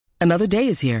Another day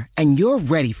is here, and you're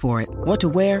ready for it. What to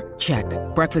wear? Check.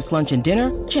 Breakfast, lunch, and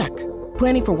dinner? Check.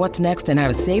 Planning for what's next and how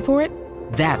to save for it?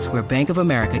 That's where Bank of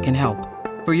America can help.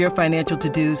 For your financial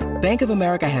to-dos, Bank of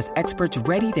America has experts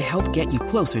ready to help get you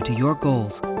closer to your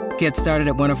goals. Get started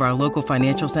at one of our local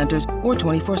financial centers or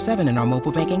 24/7 in our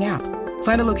mobile banking app.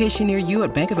 Find a location near you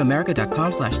at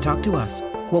bankofamerica.com/talktous.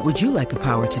 What would you like the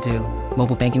power to do?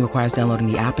 Mobile banking requires downloading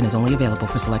the app and is only available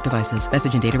for select devices.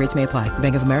 Message and data rates may apply.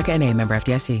 Bank of America N.A., member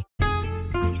FDIC.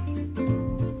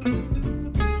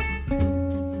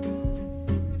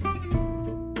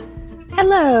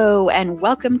 Hello, and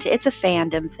welcome to It's a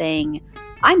Fandom Thing.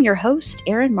 I'm your host,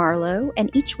 Erin Marlowe,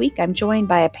 and each week I'm joined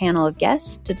by a panel of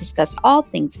guests to discuss all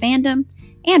things fandom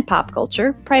and pop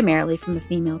culture, primarily from a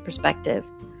female perspective.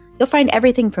 You'll find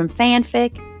everything from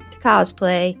fanfic to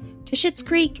cosplay to Schitt's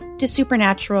Creek to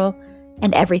Supernatural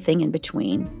and everything in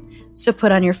between. So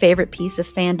put on your favorite piece of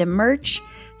fandom merch,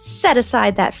 set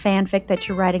aside that fanfic that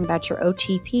you're writing about your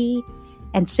OTP,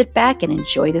 and sit back and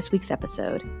enjoy this week's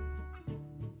episode.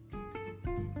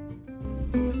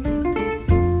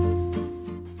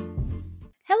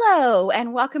 Hello,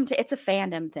 and welcome to It's a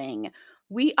Fandom Thing.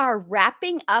 We are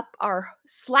wrapping up our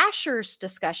slashers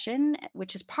discussion,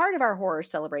 which is part of our horror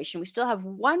celebration. We still have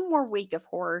one more week of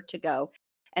horror to go,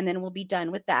 and then we'll be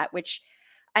done with that, which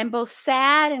I'm both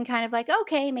sad and kind of like,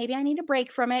 okay, maybe I need a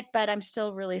break from it, but I'm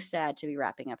still really sad to be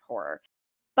wrapping up horror.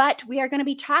 But we are going to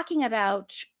be talking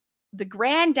about the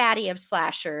granddaddy of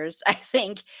slashers, I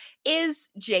think, is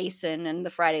Jason and the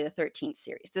Friday the 13th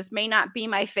series. This may not be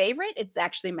my favorite. It's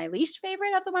actually my least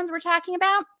favorite of the ones we're talking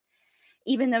about,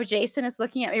 even though Jason is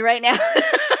looking at me right now.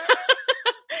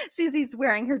 Susie's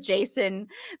wearing her Jason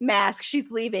mask.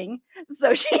 She's leaving.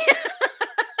 So she...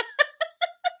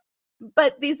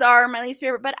 But these are my least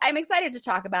favorite. But I'm excited to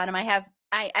talk about them.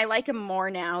 I like them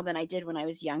more now than I did when I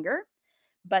was younger.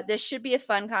 But this should be a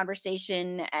fun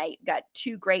conversation. I got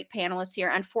two great panelists here.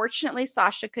 Unfortunately,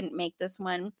 Sasha couldn't make this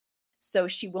one, so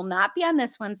she will not be on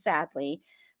this one, sadly.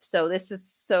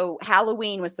 So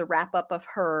Halloween was the wrap up of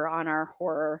her on our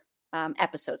horror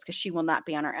episodes, because she will not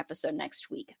be on our episode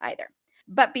next week either.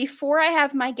 But before I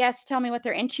have my guests tell me what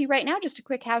they're into right now, just a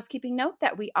quick housekeeping note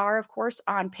that we are, of course,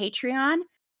 on Patreon.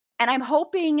 And I'm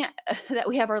hoping that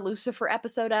we have our Lucifer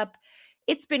episode up.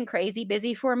 It's been crazy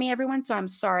busy for me, everyone, so I'm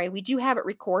sorry. We do have it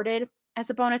recorded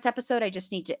as a bonus episode. I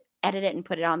just need to edit it and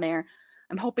put it on there.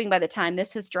 I'm hoping by the time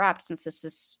this has dropped, since this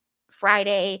is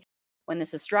Friday when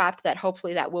this is dropped, that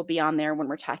hopefully that will be on there when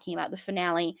we're talking about the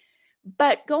finale.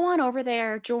 But go on over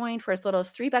there, join for as little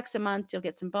as $3 a month. You'll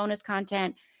get some bonus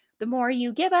content. The more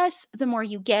you give us, the more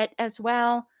you get as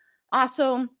well.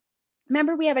 Also,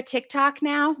 remember we have a TikTok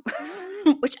now,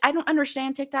 which I don't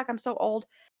understand TikTok. I'm so old.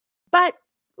 But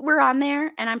we're on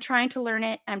there, and I'm trying to learn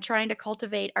it. I'm trying to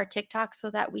cultivate our TikTok so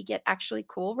that we get actually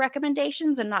cool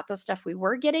recommendations and not the stuff we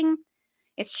were getting.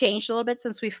 It's changed a little bit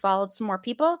since we've followed some more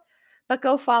people, but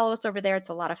go follow us over there. It's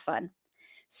a lot of fun.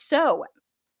 So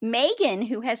Megan,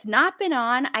 who has not been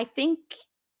on, I think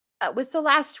was the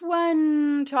last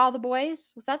one to All the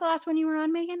Boys. Was that the last one you were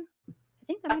on, Megan? I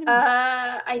think that might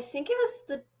have been. I think it was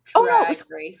the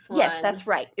Race one. Yes, that's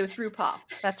right. It was RuPaul.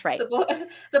 That's right.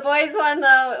 The boys one,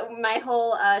 though, my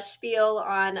whole spiel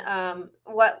on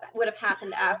what would have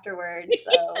happened afterwards.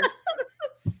 So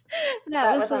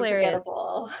that was hilarious.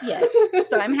 Yes.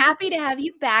 So I'm happy to have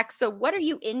you back. So what are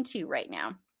you into right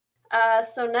now?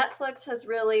 So Netflix has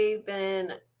really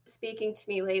been speaking to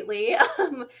me lately.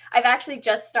 I've actually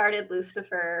just started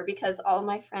Lucifer because all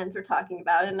my friends were talking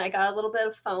about it, and I got a little bit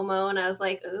of FOMO, and I was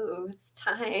like, ooh, it's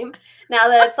time now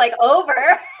that it's like over.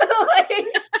 Like,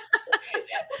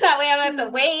 that way I don't have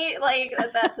to wait. Like,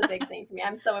 that's a big thing for me.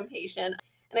 I'm so impatient.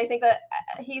 And I think that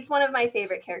he's one of my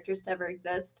favorite characters to ever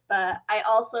exist. But I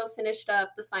also finished up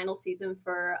the final season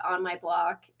for On My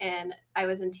Block, and I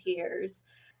was in tears.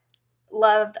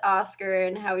 Loved Oscar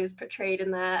and how he was portrayed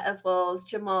in that, as well as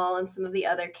Jamal and some of the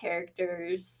other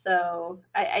characters. So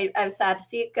I was sad to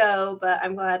see it go, but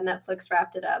I'm glad Netflix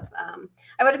wrapped it up.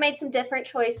 I would have made some different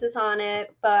choices on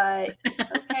it, but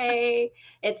it's okay.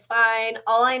 It's fine.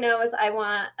 All I know is I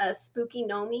want a spooky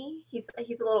Nomi. He's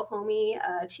a little homie.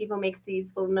 Chivo makes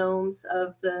these little gnomes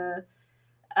of the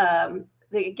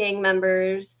gang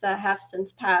members that have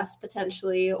since passed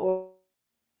potentially, or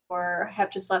have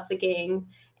just left the gang.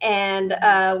 And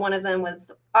one of them was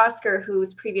Oscar,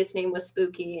 whose previous name was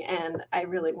Spooky, and I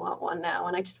really want one now.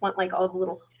 And I just want like all the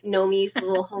little gnomies, the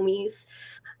little homies.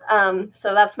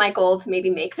 So that's my goal, to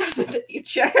maybe make those in the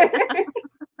future.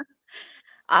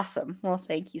 Awesome. Well,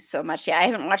 thank you so much. Yeah, I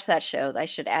haven't watched that show. I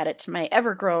should add it to my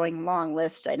ever-growing long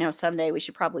list. I know someday we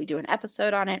should probably do an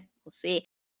episode on it. We'll see.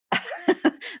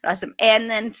 Awesome. And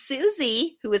then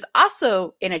Susie, who is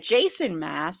also in a Jason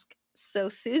mask. So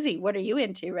Susie, what are you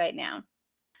into right now?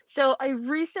 So I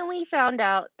recently found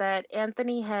out that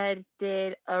Anthony Head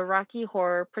did a Rocky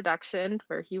Horror production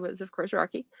where he was, of course,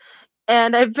 Rocky.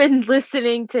 And I've been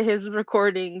listening to his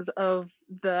recordings of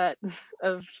that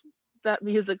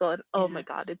musical, and oh my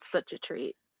God, it's such a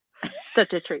treat.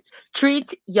 Such a treat.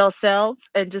 Treat yourselves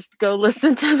and just go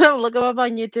listen to them. Look them up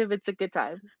on YouTube. It's a good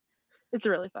time. It's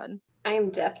really fun. I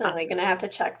am definitely going to have to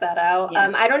check that out.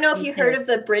 Yeah, I don't know if you heard of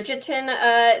the Bridgerton,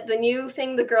 the new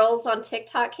thing the girls on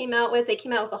TikTok came out with. They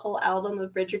came out with a whole album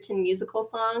of Bridgerton musical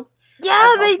songs.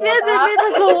 Yeah, they did. They made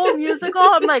like a whole musical.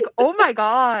 I'm like, oh my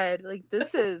God. Like,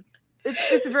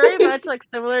 it's very much like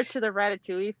similar to the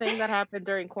Ratatouille thing that happened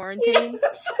during quarantine.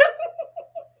 Yes.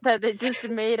 That they just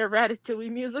made a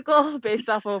Ratatouille musical based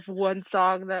off of one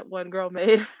song that one girl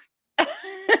made.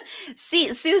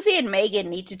 See, Susie and Megan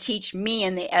need to teach me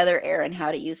and the other Erin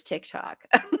how to use TikTok.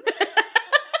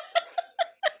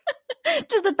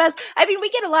 To the best. I mean, we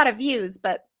get a lot of views,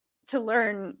 but to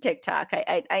learn TikTok,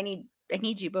 I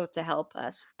need you both to help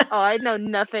us. Oh, I know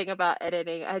nothing about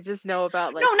editing. I just know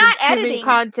about like not editing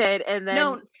content and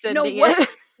then sending it.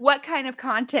 What kind of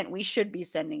content we should be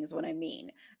sending is what I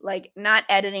mean. Like not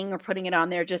editing or putting it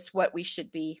on there, just what we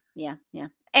should be. Yeah.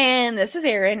 And this is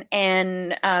Erin,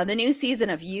 and the new season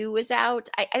of You is out.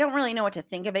 I don't really know what to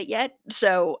think of it yet,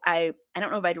 so I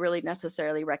don't know if I'd really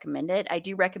necessarily recommend it. I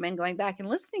do recommend going back and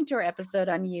listening to our episode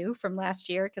on You from last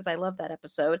year because I love that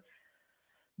episode.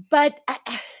 But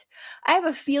I have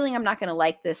a feeling I'm not going to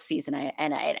like this season,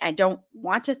 and I don't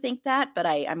want to think that, but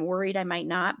I'm worried I might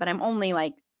not. But I'm only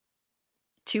like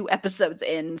 2 episodes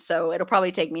in, so it'll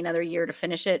probably take me another year to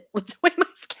finish it with the way my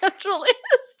schedule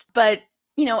is. But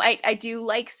you know, I do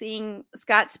like seeing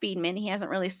Scott Speedman. He hasn't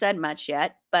really said much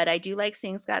yet, but I do like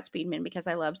seeing Scott Speedman because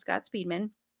I love Scott Speedman.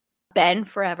 Ben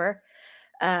forever.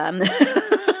 I'm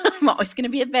always going to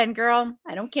be a Ben girl.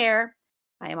 I don't care.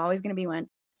 I am always going to be one.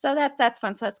 So that's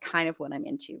fun. So that's kind of what I'm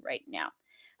into right now.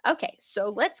 Okay,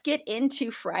 so let's get into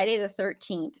Friday the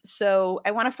 13th. So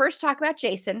I want to first talk about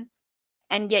Jason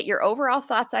and get your overall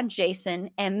thoughts on Jason.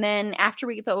 And then after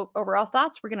we get the overall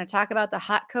thoughts, we're going to talk about the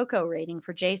hot cocoa rating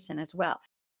for Jason as well.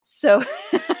 So,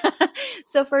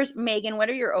 so first, Megan, what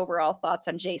are your overall thoughts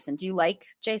on Jason? Do you like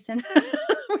Jason?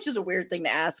 Which is a weird thing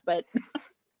to ask, but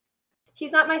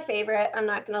he's not my favorite. I'm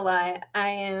not going to lie. I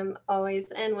am always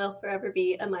and will forever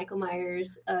be a Michael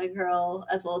Myers girl,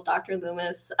 as well as Dr.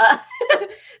 Loomis.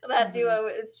 That duo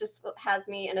is just has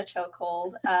me in a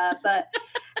chokehold. But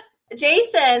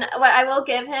Jason, what I will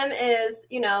give him is,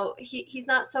 you know, he's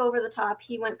not so over the top.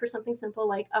 He went for something simple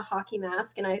like a hockey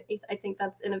mask, and I think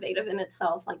that's innovative in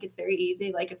itself. Like, it's very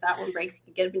easy. Like, if that one breaks, you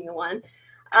can get a new one.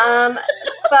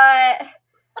 But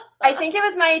I think it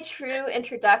was my true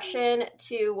introduction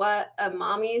to what a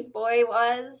mommy's boy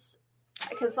was.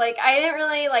 Because, like, I didn't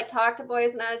really, like, talk to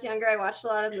boys when I was younger. I watched a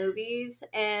lot of movies,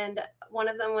 and one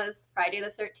of them was Friday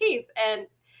the 13th. And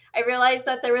I realized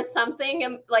that there was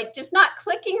something like just not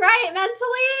clicking right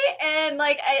mentally. And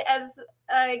like as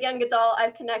a young adult,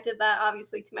 I've connected that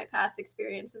obviously to my past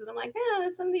experiences. And I'm like,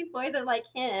 some of these boys are like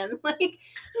him. Like,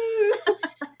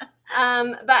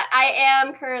 but I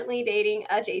am currently dating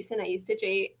a Jason. I used to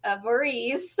date a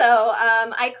Voorhees. So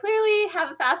I clearly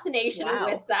have a fascination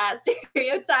with that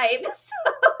stereotype. So,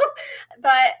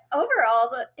 but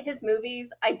overall, his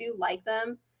movies, I do like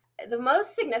them. The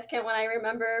most significant one I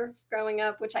remember growing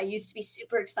up, which I used to be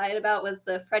super excited about, was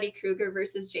the Freddy Krueger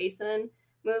versus Jason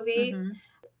movie. Mm-hmm.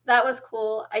 That was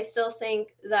cool. I still think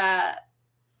that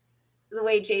the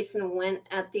way Jason went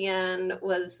at the end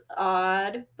was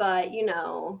odd, but, you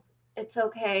know, it's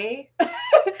okay.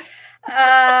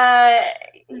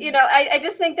 You know, I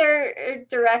just think there are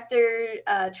director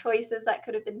choices that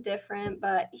could have been different,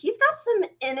 but he's got some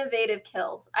innovative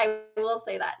kills. I will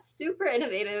say that. Super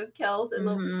innovative kills in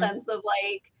the sense of,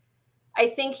 like, I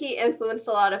think he influenced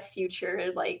a lot of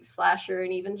future, like, slasher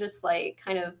and even just, like,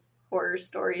 kind of horror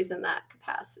stories in that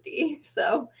capacity.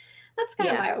 So that's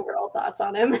kind of my overall thoughts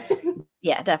on him.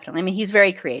 Yeah, definitely. I mean, he's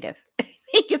very creative.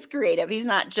 He gets creative. He's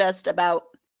not just about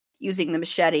using the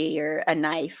machete or a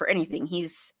knife or anything.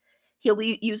 He'll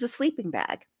use a sleeping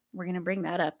bag. We're going to bring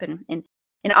that up in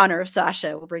honor of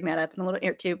Sasha. We'll bring that up in a little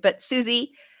bit too. But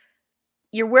Susie,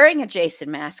 you're wearing a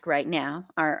Jason mask right now.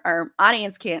 Our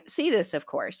audience can't see this, of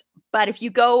course. But if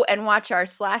you go and watch our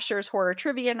Slashers Horror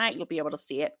Trivia Night, you'll be able to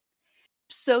see it.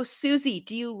 So Susie,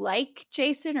 do you like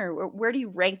Jason, or where do you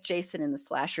rank Jason in the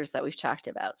slashers that we've talked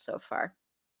about so far?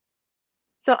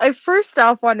 So I first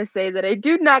off want to say that I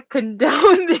do not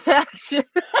condone the action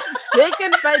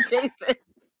taken by Jason.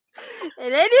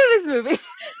 in any of his movies.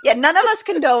 Yeah, none of us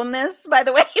condone this, by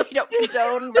the way. We don't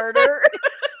condone murder.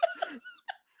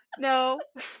 No.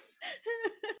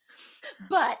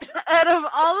 But out of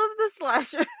all of the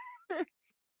slashers,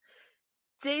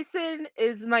 Jason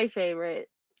is my favorite.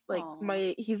 Like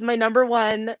he's my number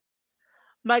one.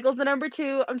 Michael's the number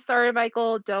two. I'm sorry,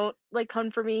 Michael. Don't like come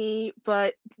for me.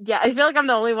 But yeah, I feel like I'm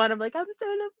the only one. I'm like, I'm so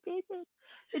love Jason.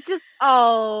 It's just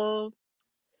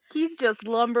he's just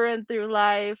lumbering through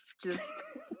life, just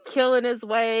killing his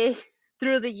way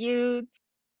through the youth.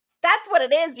 That's what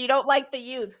it is. You don't like the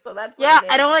youth, so that's what yeah. it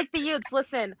is. I don't like the youth.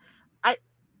 Listen,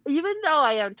 even though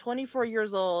I am 24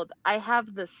 years old, I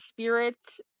have the spirit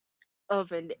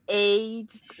of an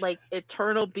aged, like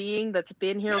eternal being that's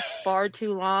been here far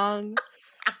too long.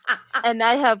 And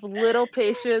I have little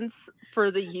patience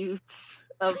for the youths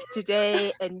of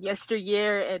today and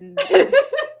yesteryear and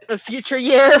a future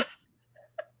year.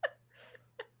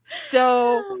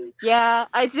 So yeah,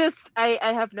 I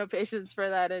have no patience for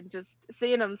that, and just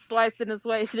seeing him slicing his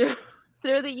way through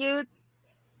the youths,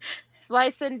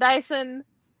 slicing, dicing,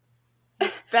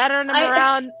 battering them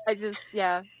around.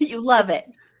 You love it.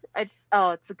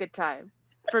 It's a good time.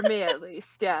 For me, at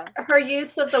least, yeah. Her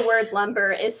use of the word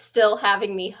lumber is still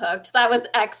having me hooked. That was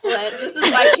excellent. This is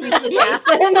why she's the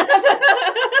Jason.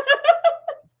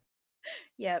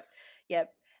 Yep.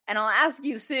 And I'll ask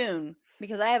you soon,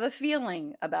 because I have a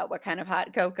feeling about what kind of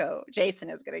hot cocoa Jason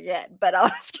is going to get. But I'll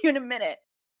ask you in a minute.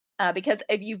 Because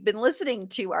if you've been listening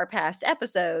to our past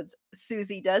episodes,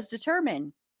 Susie does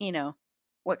determine,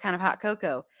 what kind of hot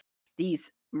cocoa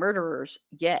these murderers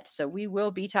get. So we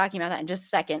will be talking about that in just a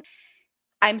second.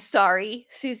 I'm sorry,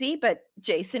 Susie, but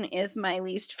Jason is my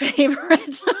least favorite.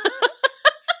 She's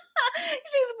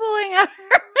pulling out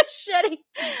her machete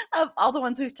of all the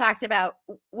ones we've talked about.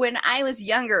 When I was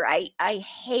younger, I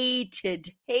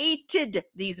hated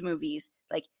these movies.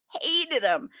 Like, hated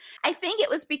them. I think it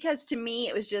was because to me,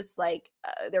 it was just like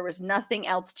there was nothing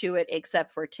else to it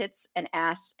except for tits and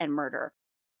ass and murder.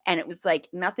 And it was like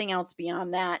nothing else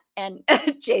beyond that. And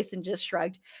Jason just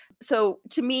shrugged. So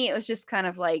to me, it was just kind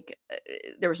of like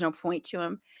there was no point to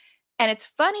him. And it's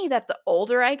funny that the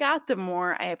older I got, the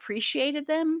more I appreciated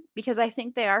them, because I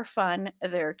think they are fun.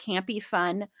 They're campy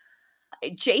fun.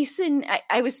 Jason,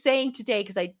 I was saying today,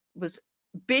 because I was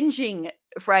binging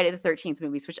Friday the 13th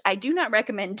movies, which I do not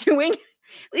recommend doing. At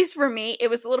least for me, it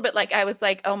was a little bit like I was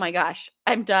like, oh my gosh,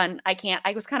 I'm done. I can't.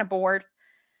 I was kind of bored.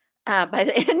 By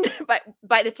the end,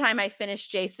 by the time I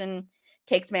finished Jason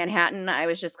Takes Manhattan, I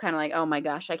was just kind of like, oh my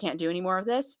gosh, I can't do any more of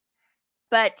this.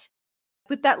 But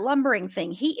with that lumbering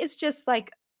thing, he is just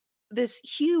like this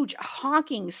huge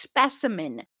honking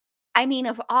specimen. I mean,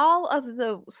 of all of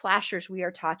the slashers we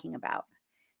are talking about,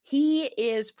 he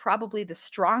is probably the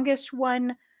strongest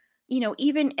one.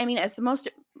 Even, I mean, as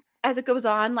it goes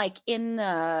on, like in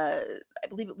I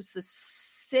believe it was the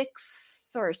 6th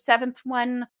or 7th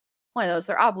one. One of those,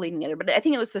 they're all bleeding together, but I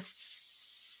think it was the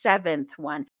 7th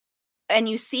one. And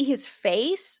you see his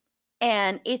face,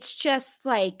 and it's just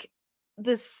like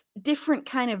this different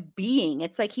kind of being.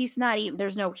 It's like he's not even,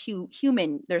 there's no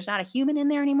human, there's not a human in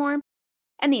there anymore.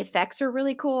 And the effects are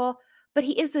really cool, but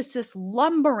he is this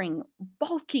lumbering,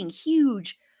 bulking,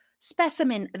 huge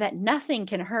specimen that nothing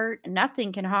can hurt,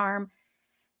 nothing can harm.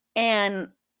 And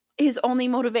his only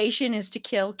motivation is to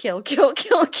kill.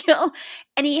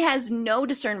 And he has no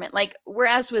discernment. Like,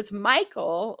 whereas with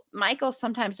Michael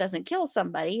sometimes doesn't kill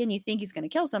somebody and you think he's going to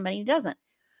kill somebody. He doesn't.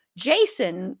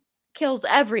 Jason kills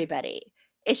everybody.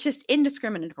 It's just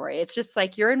indiscriminatory. It's just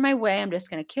like, you're in my way. I'm just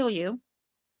going to kill you.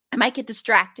 I might get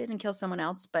distracted and kill someone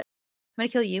else, but I'm going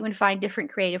to kill you and find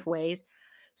different creative ways.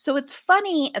 So it's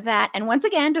funny that, and once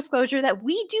again, disclosure that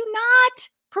we do not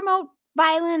promote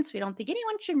violence. We don't think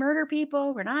anyone should murder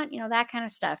people. We're not, that kind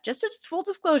of stuff. Just a full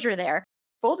disclosure there,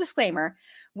 full disclaimer.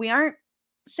 We aren't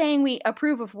saying we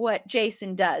approve of what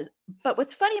Jason does. But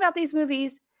what's funny about these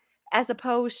movies, as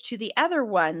opposed to the other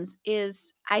ones,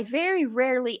 is I very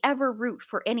rarely ever root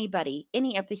for anybody,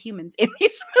 any of the humans in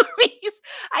these movies.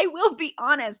 I will be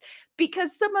honest,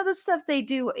 because some of the stuff they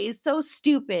do is so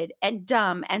stupid and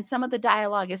dumb, and some of the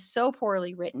dialogue is so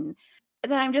poorly written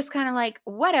that I'm just kind of like,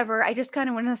 whatever. I just kind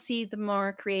of want to see the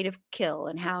more creative kill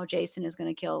and how Jason is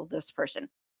going to kill this person,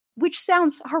 which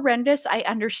sounds horrendous. I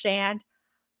understand.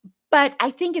 But I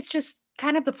think it's just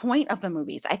kind of the point of the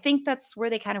movies. I think that's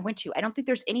where they kind of went to. I don't think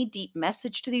there's any deep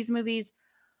message to these movies.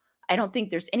 I don't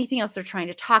think there's anything else they're trying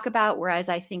to talk about. Whereas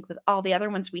I think with all the other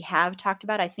ones we have talked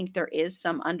about, I think there is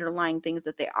some underlying things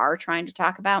that they are trying to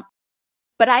talk about.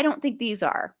 But I don't think these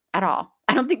are at all.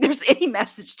 I don't think there's any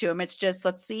message to them. It's just,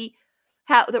 let's see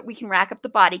how that we can rack up the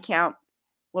body count.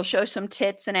 We'll show some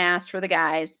tits and ass for the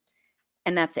guys,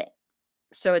 and that's it.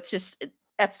 So it's just,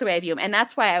 that's the way I view him. And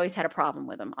that's why I always had a problem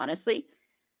with him, honestly.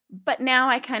 But now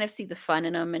I kind of see the fun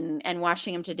in him, and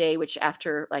watching him today, which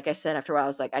after, like I said, after a while, I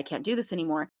was like, I can't do this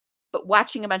anymore. But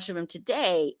watching a bunch of him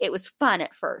today, it was fun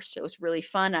at first. It was really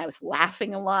fun. I was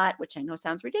laughing a lot, which I know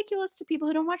sounds ridiculous to people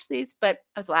who don't watch these, but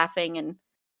I was laughing, and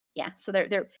yeah, so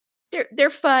they're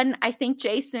fun. I think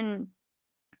Jason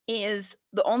is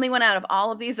the only one out of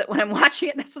all of these that when I'm watching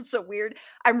it, that's what's so weird.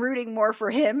 I'm rooting more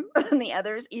for him than the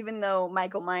others, even though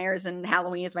Michael Myers and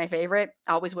Halloween is my favorite,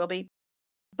 always will be.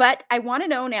 But I want to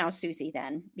know now, Susie,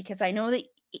 then, because I know that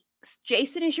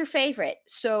Jason is your favorite.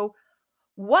 So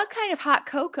what kind of hot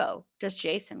cocoa does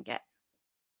Jason get?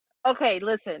 Okay,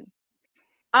 listen.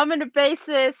 I'm going to base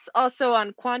this also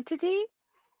on quantity.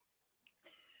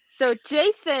 So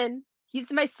Jason,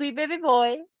 he's my sweet baby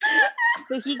boy.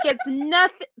 So he gets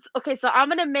nothing. Okay, so I'm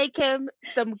going to make him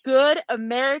some good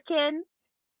American,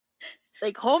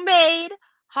 like homemade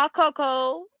hot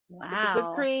cocoa. With the good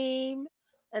Wow. cream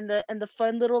and the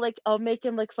fun little, like, I'll make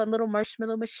him like fun little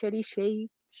marshmallow machete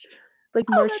shapes. Like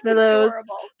Oh, that's marshmallows.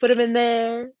 adorable. Put them in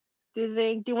there.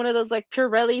 Do one of those like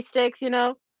Purelli sticks, you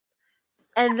know?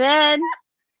 And then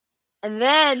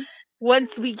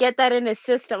once we get that in his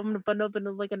system, I'm gonna bundle up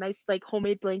in like a nice like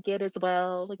homemade blanket as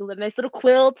well, like a nice little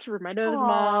quilt to remind him of his Aw.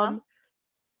 mom.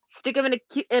 Stick him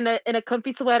in a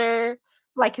comfy sweater.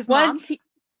 Like his Once mom's?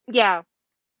 yeah,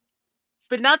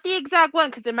 but not the exact one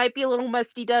because it might be a little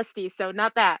musty dusty. So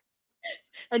not that.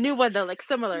 A new one though, like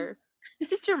similar,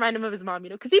 just to remind him of his mom, you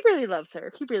know, because he really loves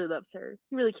her. He really loves her.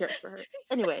 He really cares for her.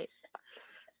 Anyway,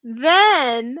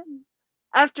 then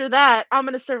after that, I'm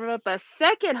gonna serve him up a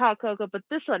second hot cocoa, but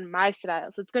this one my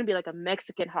style. So it's gonna be like a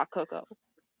Mexican hot cocoa.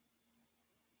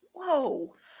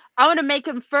 Whoa. I want to make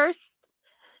him first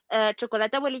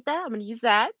chocolate abuelita. I'm gonna use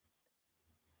that.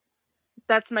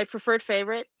 That's my preferred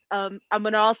favorite. I'm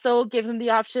gonna also give him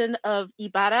the option of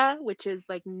Ibarra, which is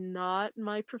like not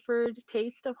my preferred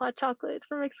taste of hot chocolate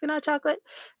for Mexican hot chocolate.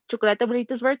 Chocolate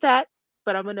abuelita is where it's at,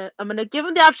 but I'm gonna give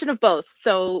him the option of both.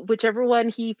 So whichever one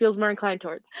he feels more inclined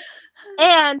towards.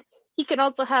 And he can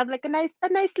also have like a nice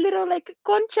little like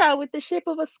concha with the shape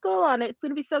of a skull on it. It's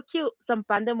gonna be so cute. Some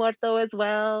pan de muerto as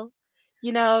well.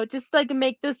 You know, just like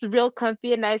make this real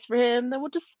comfy and nice for him. Then we'll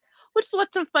just watch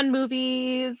some fun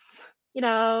movies. You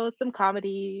know, some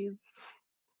comedies.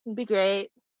 It'd be great.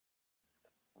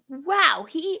 Wow,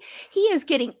 he is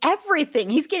getting everything.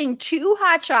 He's getting 2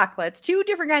 hot chocolates, 2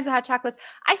 different kinds of hot chocolates.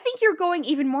 I think you're going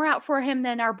even more out for him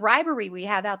than our bribery we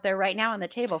have out there right now on the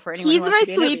table for anyone He's who wants my to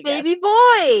be a movie sweet baby guest.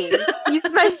 boy. He's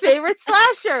my favorite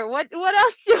slasher. What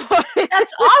else do you want?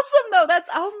 That's awesome though. That's,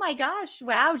 oh my gosh.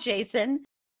 Wow, Jason.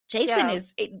 Jason Yeah.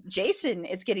 is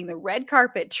getting the red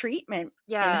carpet treatment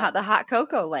Yeah. in the hot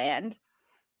cocoa land.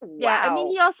 Yeah, I mean,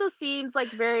 Wow. he also seems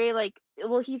like very like,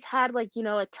 well, he's had like, you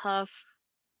know, a tough,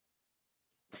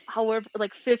 however,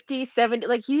 like 50, 70,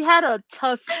 like he had a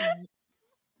tough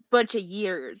bunch of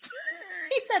years,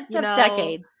 He's had you tough know.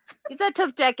 decades. He's had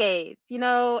tough decades, you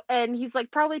know, and he's like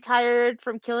probably tired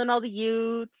from killing all the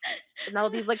youths in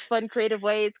all these like fun, creative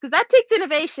ways, because that takes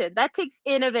innovation.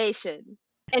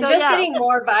 And So, just yeah. getting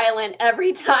more violent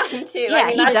every time too. Yeah, I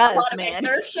mean, he that's does, a lot man. of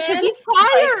exertion. Because he's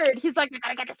tired. He's like, I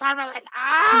gotta get this out of my life.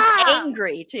 He's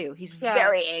angry too. He's Yeah.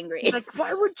 very angry. He's like,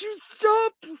 why would you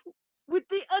stop with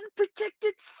the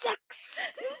unprotected sex?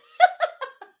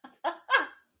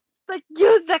 Like,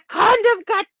 use the condom,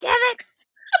 god damn it!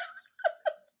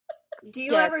 Do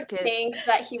you Yes, ever kids. think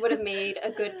that he would have made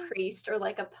a good priest or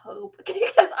like a pope?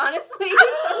 Because honestly,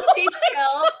 some of these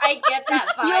kills, I get that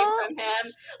vibe from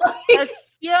him. I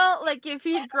feel like if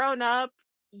he'd grown up,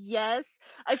 yes.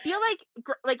 I feel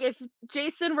like if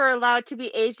Jason were allowed to be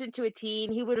aged into a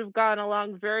teen, he would have gone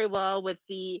along very well with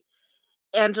the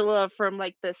Angela from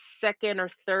like the second or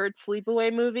third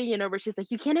Sleepaway movie, you know, where she's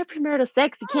like, you can't have premarital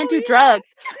sex, you can't do drugs.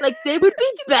 Like, they would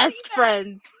be best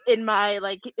friends in my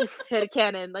like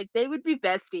headcanon. Like, they would be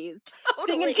besties.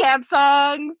 Singing Totally. camp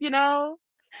songs, you know.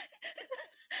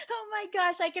 Oh my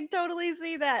gosh, I can totally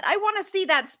see that. I want to see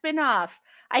that spin-off.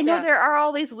 I know Yeah. there are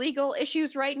all these legal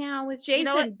issues right now with Jason, You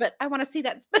know what? but I want to see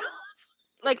that spin-off.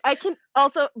 Like, I can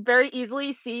also very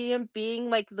easily see him being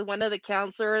like the one of the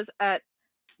counselors at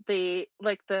the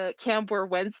camp where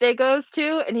Wednesday goes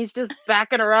to, and he's just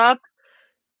backing her up.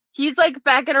 He's like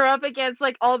backing her up against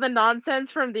like all the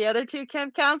nonsense from the other 2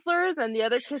 camp counselors, and the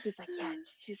other kids is like, yeah,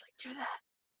 she's like, do that.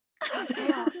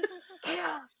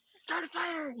 Chaos, start a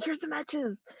fire. Here's the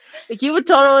matches. Like, he would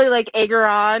totally like egg her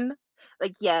on.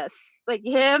 Like, yes, like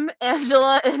him,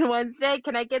 Angela, and Wednesday.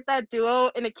 Can I get that duo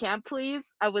in a camp, please?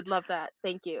 I would love that.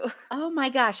 Thank you. Oh my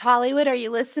gosh, Hollywood, are you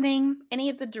listening?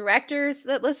 Any of the directors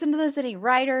that listen to this? Any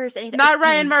writers? Anything? Not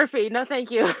Ryan Murphy. No,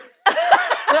 thank you.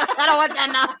 I don't want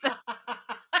that nonsense.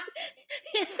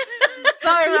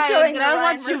 Sorry, Ryan, but I don't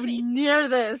want you near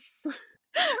this.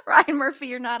 Ryan Murphy,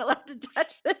 you're not allowed to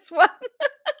touch this one.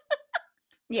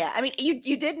 Yeah, I mean, you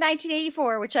did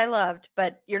 1984, which I loved,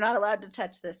 but you're not allowed to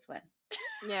touch this one.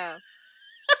 Yeah.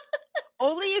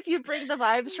 Only if you bring the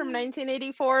vibes from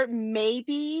 1984,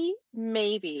 maybe.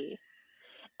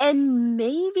 And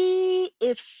maybe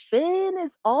if Finn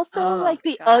is also like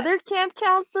the other camp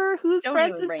counselor who's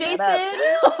friends with Jason.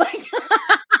 Oh my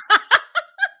God.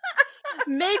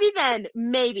 Maybe then,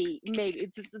 maybe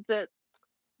the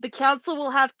council will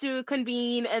have to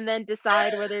convene and then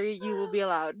decide whether you will be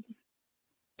allowed.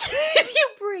 If you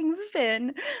bring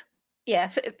Finn,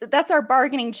 yeah, that's our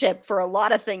bargaining chip for a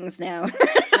lot of things now.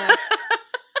 Yeah.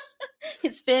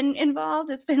 Is Finn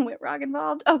involved? Is Finn Whitrock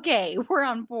involved? Okay, we're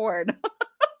on board.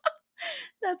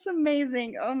 That's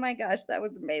amazing. Oh my gosh, that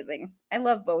was amazing. I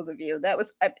love both of you. That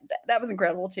was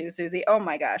incredible too, Susie. Oh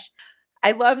my gosh.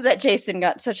 I love that Jason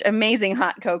got such amazing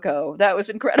hot cocoa. That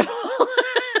was incredible.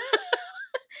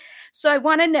 So I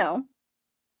want to know,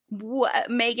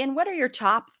 Megan, what are your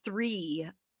top 3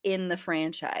 in the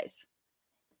franchise,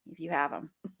 if you have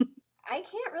them? I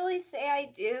can't really say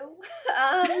I do.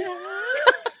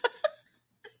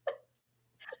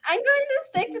 I'm going to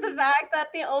stick to the fact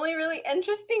that the only really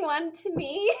interesting one to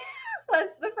me was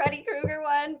the Freddy Krueger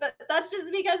one, but that's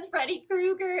just because Freddy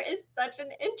Krueger is such an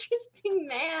interesting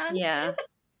man. Yeah.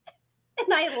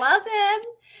 And I love him.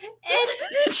 And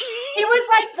he was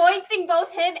like voicing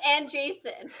both him and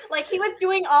Jason. Like he was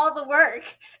doing all the work.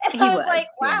 And I was like,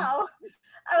 wow. Yeah.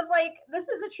 I was like, this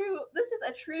is a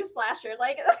true slasher.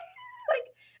 Like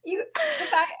the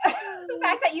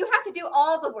fact that you have to do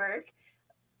all the work.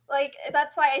 Like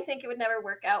that's why I think it would never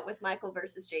work out with Michael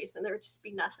versus Jason. There would just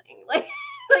be nothing. Like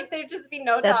there'd just be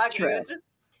no That's talking. True.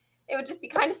 It would just be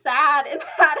kind of sad in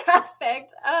that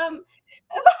aspect.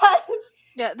 But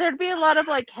yeah, there'd be a lot of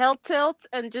like hell tilt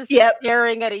and just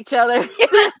staring at each other.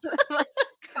 Like,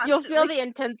 you'll feel the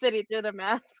intensity through the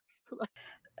masks.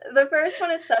 The first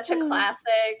one is such a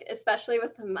classic, especially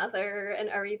with the mother and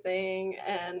everything,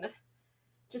 and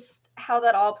just how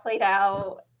that all played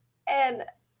out. And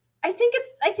I think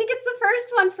it's the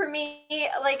first one for me.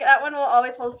 Like that one will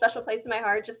always hold a special place in my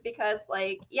heart, just because,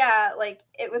 like, yeah, like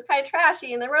it was kind of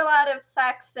trashy, and there were a lot of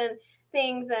sex and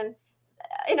things and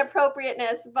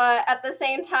inappropriateness, but at the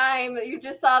same time, you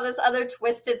just saw this other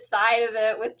twisted side of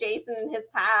it with Jason and his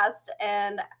past,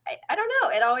 and I don't know.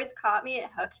 It always caught me.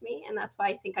 It hooked me, and that's why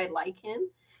I think I like him.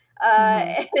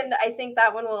 And I think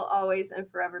that one will always and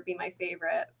forever be my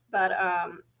favorite. But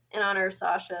in honor of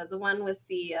Sasha, the one with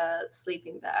the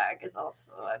sleeping bag is also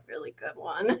a really good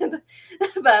one.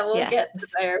 But we'll get to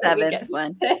there. Seventh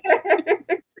one.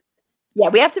 Yeah,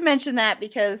 we have to mention that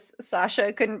because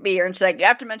Sasha couldn't be here, and she's like, you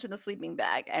have to mention the sleeping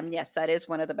bag. And yes, that is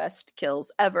one of the best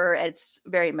kills ever. It's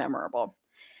very memorable.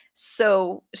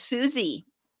 So, Susie,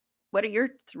 what are your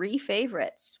 3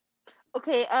 favorites?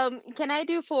 Okay, can I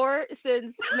do 4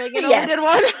 since Megan only did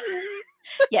 1?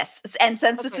 Yes, and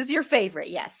since this is your favorite,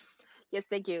 yes. Yes,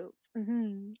 thank you.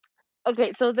 Mm-hmm.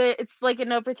 Okay, so it's like in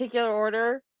no particular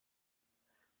order.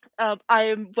 I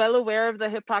am well aware of the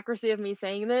hypocrisy of me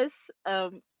saying this.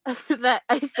 That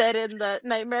I said in the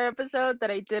Nightmare episode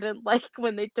that I didn't like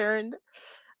when they turned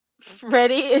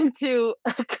Freddy into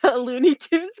a Looney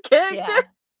Tunes character.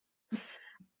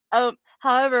 Yeah.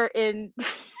 However, in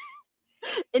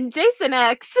Jason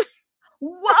X.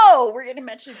 Whoa, we're gonna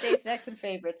mention Jason X and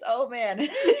favorites. Oh man.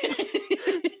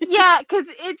 Yeah, because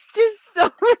it's just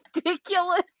so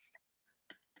ridiculous.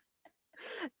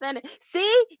 Then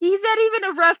see, he's not even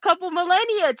a rough couple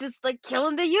millennia, just like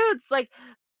killing the youths. Like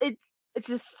it's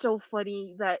just so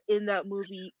funny that in that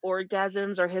movie,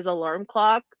 orgasms are his alarm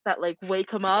clock that like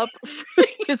wake him up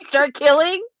to start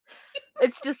killing.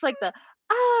 It's just like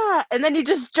and then he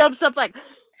just jumps up like,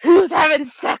 who's having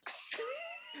sex?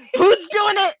 Who's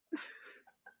doing it?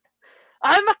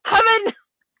 I'm coming.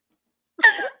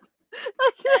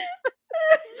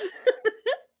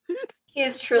 He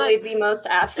is truly the most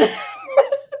absent.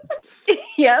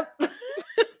 Yep.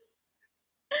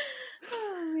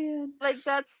 Oh man. Like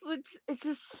it's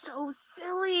just so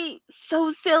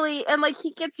silly, and like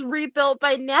he gets rebuilt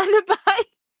by nanobites.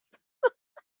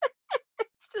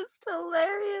 It's just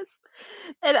hilarious,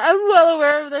 and I'm well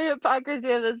aware of the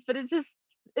hypocrisy of this, but it's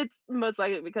most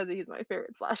likely because he's my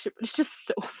favorite slasher, but it's just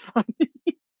so funny.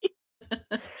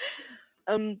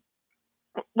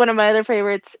 One of my other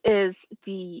favorites is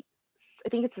I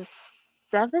think it's the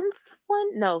 7th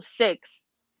one? No, 6th.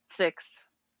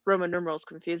 Roman numerals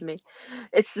confuse me.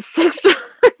 It's the 6th one.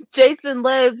 Jason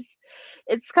Lives.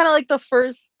 It's kind of like the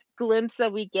first glimpse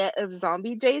that we get of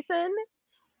zombie Jason.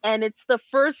 And it's the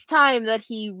first time that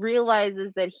he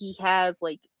realizes that he has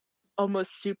like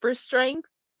almost super strength,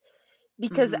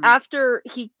 because after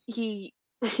he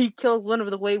kills one of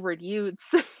the wayward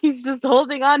youths, he's just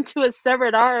holding on to a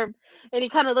severed arm, and he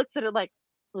kind of looks at it like,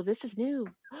 well, this is new.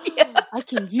 Yeah. I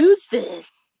can use this.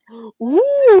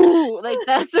 Ooh, like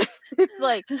that's it's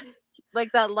like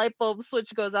that light bulb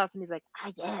switch goes off, and he's like,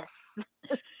 ah, yes.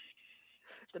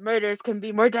 The murders can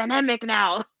be more dynamic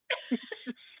now.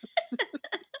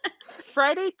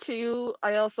 Friday 2,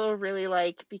 I also really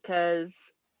like because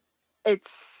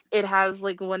it has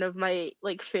like one of my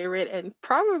like favorite and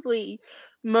probably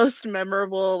most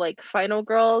memorable like final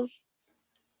girls.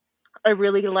 I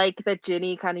really like that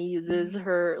Ginny kind of uses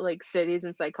her like studies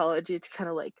in psychology to kind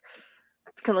of like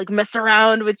mess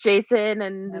around with Jason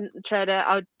and try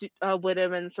to outwit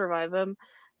him and survive him.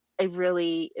 I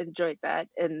really enjoyed that,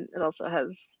 and it also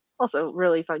has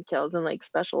really fun kills and like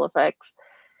special effects.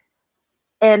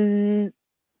 And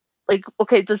like,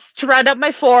 okay, this to round up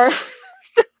my 4.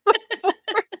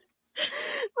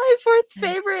 My fourth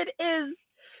favorite is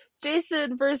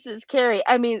Jason versus Carrie.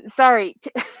 I mean, sorry,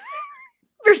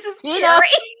 versus Tina. Carrie.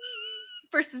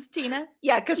 Versus Tina.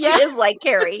 Yeah, because she is like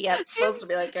Carrie. Yeah, supposed to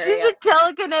be like Carrie. She's a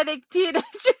telekinetic teenager.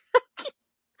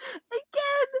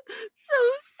 Again, so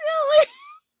silly.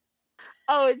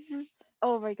 Oh, it's just,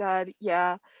 oh my god,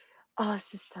 yeah. Oh,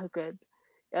 it's just so good.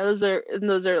 Yeah, those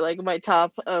are like my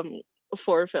top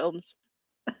 4 films.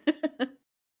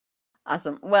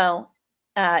 Awesome. Well,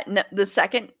 no, the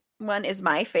second one is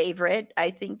my favorite.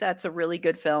 I think that's a really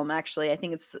good film, actually. I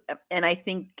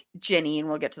think Ginny, and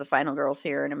we'll get to the final girls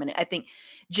here in a minute. I think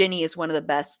Ginny is one of the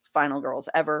best final girls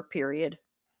ever, period.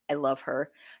 I love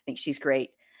her. I think she's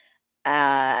great.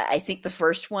 I think the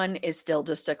first one is still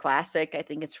just a classic. I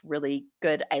think it's really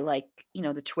good. I like,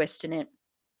 the twist in it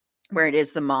where it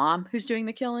is the mom who's doing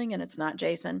the killing and it's not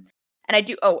Jason. And I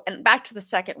do. Oh, and back to the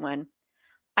second one.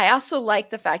 I also like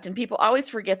the fact, and people always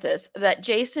forget this, that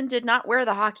Jason did not wear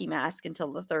the hockey mask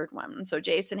until the third one. And so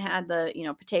Jason had the,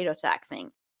 potato sack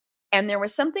thing. And there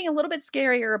was something a little bit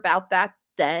scarier about that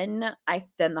than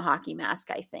the hockey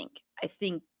mask, I think. I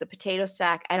think the potato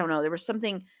sack, I don't know, there was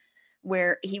something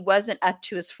where he wasn't up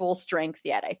to his full strength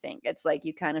yet, I think. It's like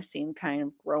you kind of see him kind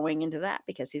of growing into that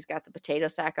because he's got the potato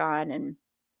sack on, and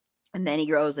then he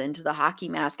grows into the hockey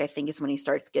mask, I think, is when he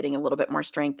starts getting a little bit more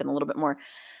strength and a little bit more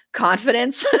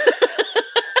confidence.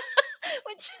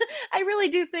 Which I really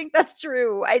do think that's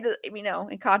true. And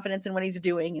confidence in what he's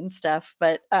doing and stuff.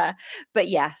 But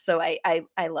yeah, so I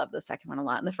love the second one a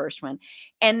lot and the first one.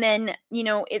 And then,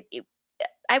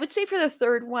 I would say for the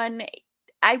third one,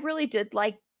 I really did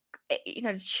like,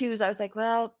 to choose. I was like,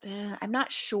 well, I'm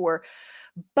not sure.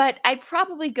 But I'd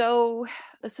probably go,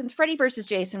 since Freddy versus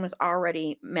Jason was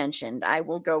already mentioned, I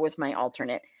will go with my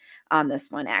alternate on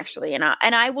this one, actually. And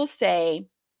I will say,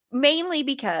 mainly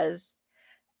because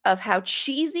of how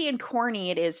cheesy and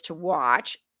corny it is to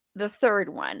watch, the third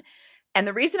one. And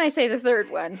the reason I say the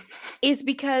third one is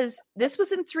because this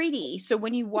was in 3D. So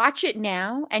when you watch it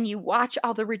now and you watch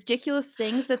all the ridiculous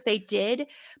things that they did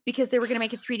because they were going to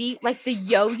make it 3D, like the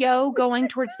yo-yo going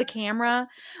towards the camera,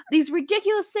 these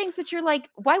ridiculous things that you're like,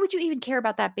 why would you even care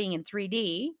about that being in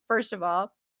 3D, first of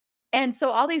all? And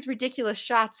so all these ridiculous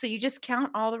shots. So you just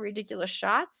count all the ridiculous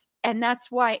shots. And that's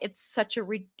why it's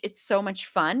it's so much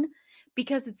fun,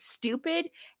 because it's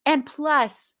stupid. And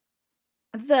plus,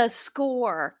 the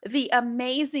score, the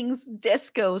amazing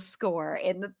disco score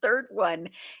in the third one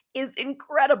is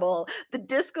incredible. The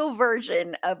disco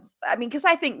version of, because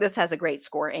I think this has a great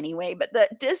score anyway, but the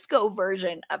disco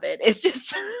version of it is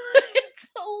just, it's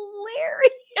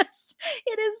hilarious.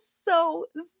 It is so,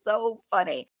 so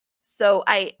funny. So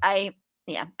so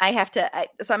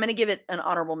I'm going to give it an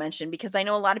honorable mention because I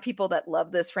know a lot of people that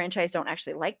love this franchise don't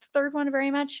actually like the third one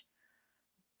very much,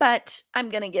 but I'm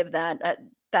going to give that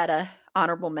a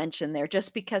honorable mention there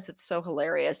just because it's so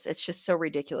hilarious. It's just so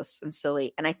ridiculous and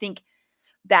silly. And I think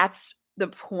that's the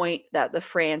point that the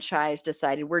franchise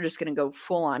decided we're just going to go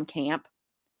full on camp.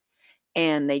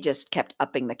 And they just kept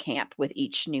upping the camp with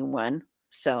each new one.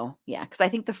 So yeah, because I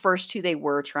think the first two, they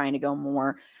were trying to go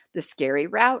more the scary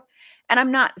route. And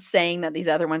I'm not saying that these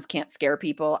other ones can't scare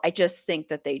people. I just think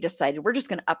that they decided we're just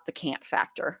going to up the camp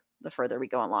factor the further we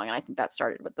go along. And I think that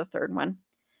started with the third one.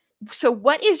 So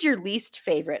what is your least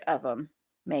favorite of them,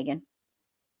 Megan?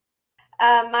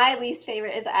 My least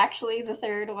favorite is actually the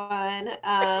third one.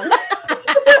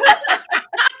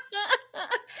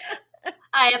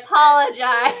 I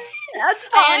apologize. That's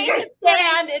fine. I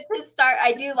understand. It's a start.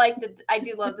 I do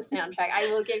love the soundtrack. I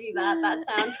will give you that. That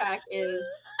soundtrack is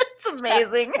it's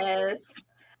amazing.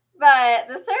 But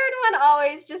the third one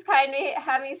always just kind of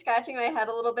had me scratching my head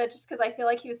a little bit, just because I feel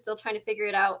like he was still trying to figure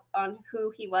it out on who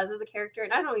he was as a character,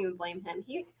 and I don't even blame him.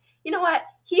 You know what?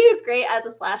 He was great as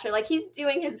a slasher. Like, he's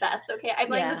doing his best. Okay, I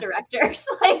blame the directors.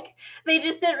 Like, they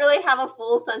just didn't really have a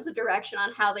full sense of direction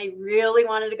on how they really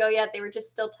wanted to go yet. They were just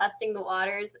still testing the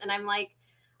waters, and I'm like,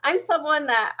 I'm someone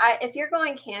that if you're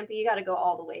going campy, you got to go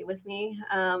all the way with me.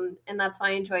 And that's why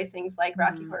I enjoy things like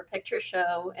Rocky Horror Picture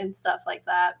Show and stuff like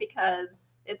that,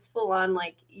 because it's full on,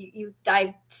 like, you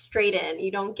dive straight in.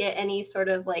 You don't get any sort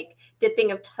of like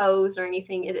dipping of toes or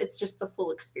anything. It's just the full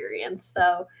experience.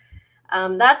 So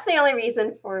that's the only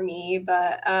reason for me,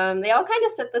 but they all kind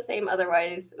of sit the same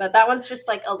otherwise. But that one's just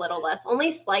like a little less,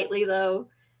 only slightly though,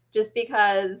 just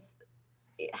because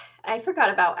I forgot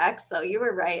about X, though. You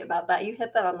were right about that. You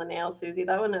hit that on the nail, Susie.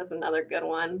 That one is another good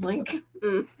one. Like,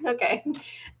 okay.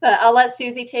 But I'll let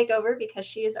Susie take over because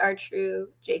she is our true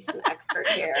Jason expert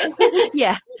here.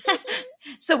 Yeah.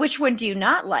 So which one do you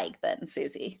not like then,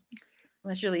 Susie?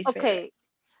 What's your least favorite? Okay,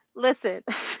 listen.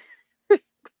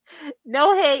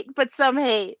 No hate, but some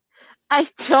hate. I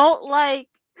don't like,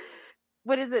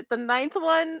 what is it? The 9th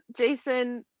one?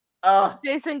 Jason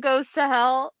Goes to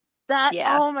Hell. That,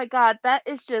 oh my God, that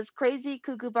is just crazy,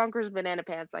 cuckoo, bonkers, banana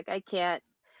pants. Like, I can't,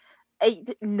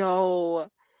 no,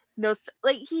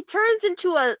 like, he turns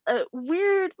into a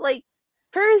weird, like,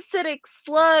 parasitic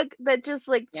slug that just,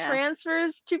 like,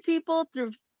 transfers to people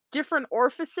through different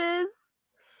orifices.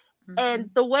 And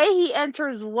the way he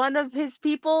enters one of his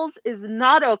peoples is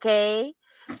not okay.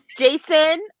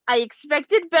 Jason, I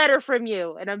expected better from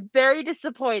you, and I'm very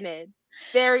disappointed.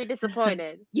 Very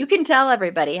disappointed. You can tell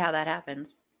everybody how that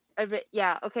happens.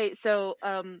 Yeah, okay, so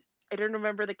I don't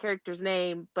remember the character's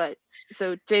name, but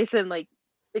so Jason, like,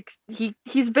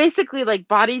 he's basically like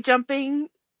body jumping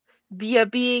via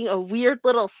being a weird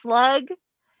little slug,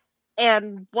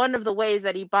 and one of the ways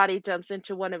that he body jumps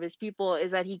into one of his people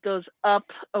is that he goes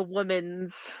up a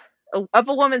woman's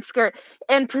skirt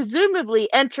and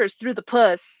presumably enters through the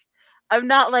puss. I'm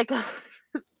not like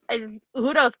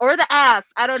who knows, or the ass,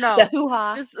 I don't know, the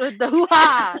hoo-ha, just the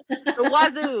hoo-ha, the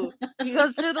wazoo. He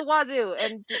goes through the wazoo,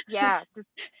 and just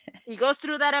he goes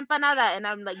through that empanada, and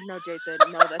I'm like, no, Jason,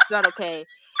 no, that's not okay.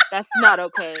 That's not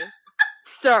okay,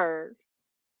 sir.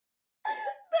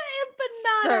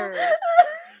 The empanada. Sir,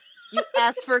 you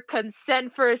ask for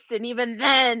consent first, and even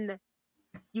then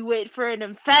you wait for an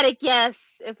emphatic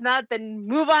yes. If not, then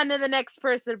move on to the next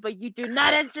person, but you do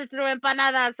not enter through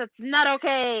empanadas. That's not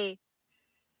okay.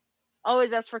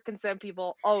 Always ask for consent,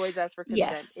 people. Always ask for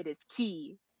consent. Yes. It is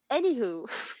key. Anywho,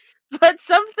 but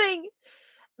something,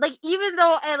 like, even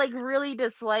though I, like, really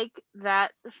dislike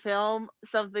that film,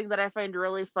 something that I find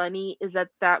really funny is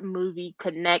that movie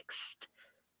connects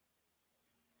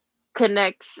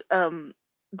the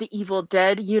Evil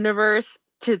Dead universe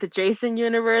to the Jason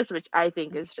universe, which I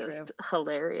think is just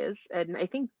hilarious. And I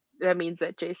think that means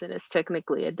that Jason is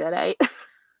technically a Deadite.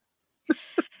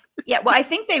 Yeah, well, I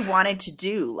think they wanted to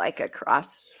do like a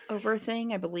crossover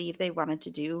thing. I believe they wanted to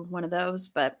do one of those,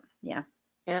 but yeah.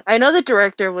 Yeah, I know the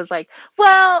director was like,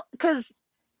 well, because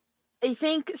I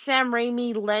think Sam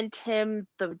Raimi lent him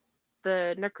the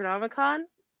Necronomicon,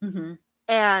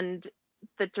 and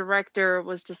the director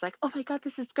was just like, oh my God,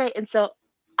 this is great. And so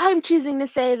I'm choosing to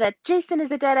say that Jason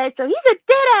is a Deadite, so he's a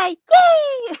Deadite.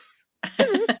 Yay!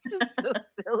 It's just so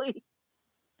silly.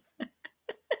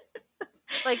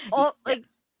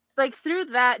 Like through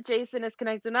that, Jason is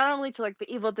connected not only to like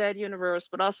the Evil Dead universe,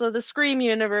 but also the Scream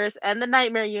universe and the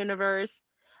Nightmare universe.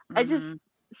 I just,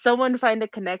 someone find a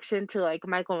connection to like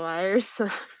Michael Myers, so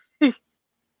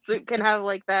it can have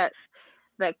like that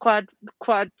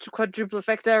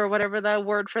quadruplefecta or whatever that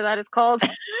word for that is called.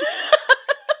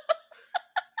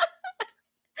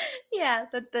 Yeah,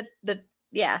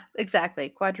 yeah, exactly,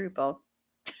 quadruple.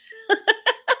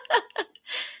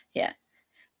 Yeah.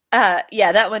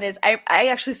 Yeah, that one is. I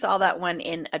actually saw that one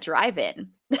in a drive-in.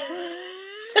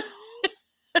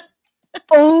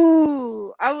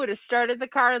 Oh, I would have started the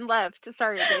car and left.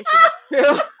 Sorry, Jason.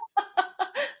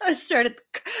 I started,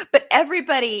 but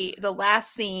everybody, the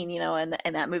last scene, you know, in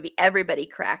that movie, everybody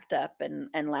cracked up and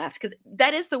laughed, because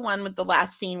that is the one with the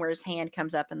last scene where his hand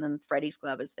comes up and then Freddy's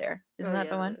glove is there. Isn't that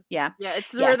the one? Yeah. Yeah,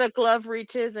 it's where the glove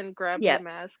reaches and grabs the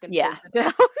mask and pulls it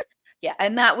down. Yeah,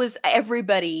 and that was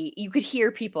everybody. You could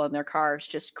hear people in their cars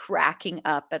just cracking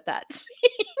up at that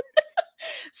scene.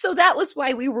 So that was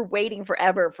why we were waiting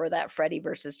forever for that Freddy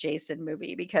versus Jason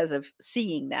movie, because of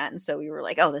seeing that. And so we were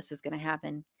like, oh, this is going to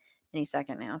happen any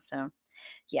second now. So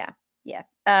yeah.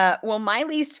 Well, my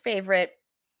least favorite,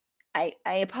 I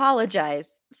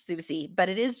apologize, Susie, but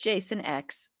it is Jason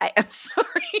X. I am sorry.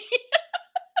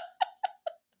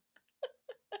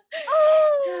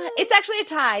 It's actually a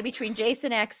tie between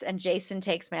Jason X and Jason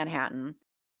Takes Manhattan.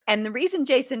 And the reason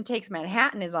Jason Takes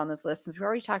Manhattan is on this list, since we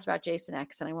already talked about Jason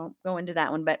X, and I won't go into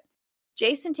that one, but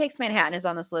Jason Takes Manhattan is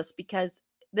on this list because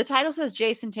the title says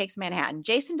Jason Takes Manhattan.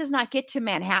 Jason does not get to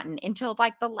Manhattan until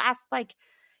like the last, like,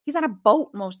 he's on a boat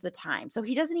most of the time. So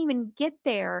he doesn't even get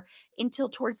there until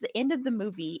towards the end of the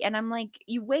movie. And I'm like,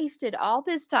 you wasted all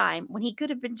this time when he could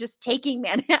have been just taking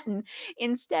Manhattan.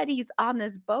 Instead, he's on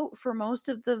this boat for most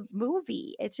of the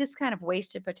movie. It's just kind of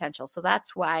wasted potential. So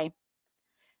that's why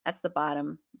that's the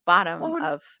bottom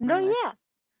of no, my list.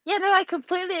 yeah, no, I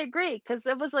completely agree because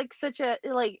it was like such a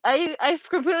like I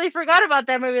completely forgot about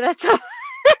that movie. That's how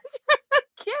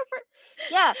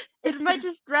yeah, it might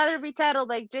just rather be titled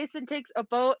like Jason Takes a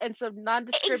Boat and Some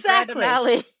Nondescript Random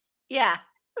Alley. Yeah,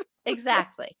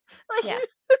 exactly. Like, Yeah.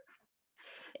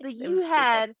 like you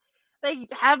had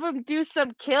like have him do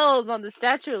some kills on the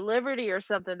Statue of Liberty or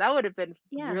something. That would have been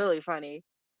really funny.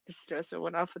 Just throw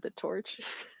someone off with a torch.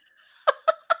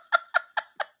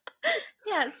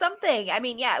 Yeah, something. I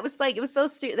mean, yeah, it was so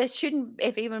stupid. That shouldn't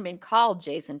have even been called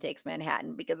Jason Takes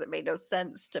Manhattan because it made no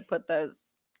sense to put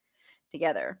those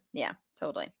together. Yeah,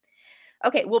 totally.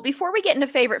 Okay, well, before we get into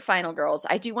favorite final girls,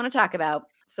 I do want to talk about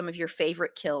some of your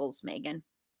favorite kills, Megan.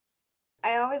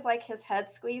 I always like his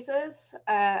head squeezes.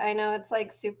 I know it's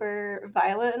like super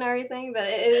violent and everything, but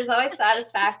it is always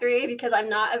satisfactory because I'm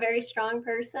not a very strong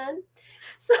person.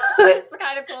 So it's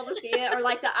kind of cool to see it. Or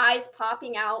like the eyes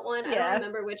popping out one. I don't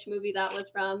remember which movie that was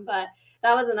from, but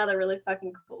that was another really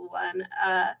fucking cool one.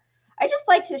 I just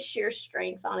liked his sheer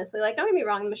strength, honestly. Like, don't get me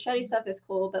wrong, the machete stuff is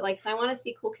cool, but like if I want to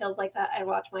see cool kills like that, I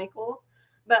watch Michael.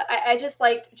 But I just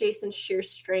liked Jason's sheer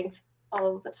strength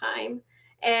all of the time.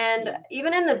 And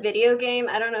even in the video game,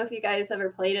 I don't know if you guys ever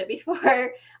played it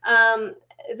before.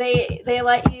 They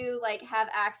let you like have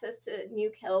access to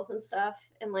new kills and stuff,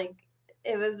 and like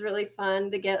it was really fun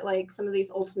to get like some of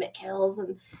these ultimate kills,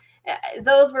 and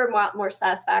those were more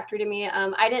satisfactory to me.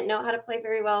 I didn't know how to play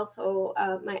very well, so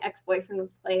my ex-boyfriend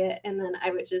would play it, and then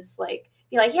I would just like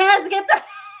be like, "Yes, get that!"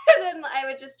 And then I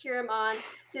would just cheer him on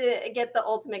to get the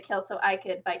ultimate kill, so I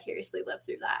could vicariously live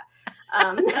through that.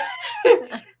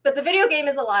 But the video game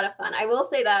is a lot of fun. I will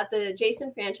say that the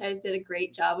Jason franchise did a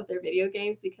great job with their video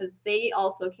games because they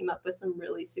also came up with some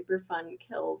really super fun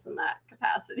kills in that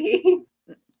capacity.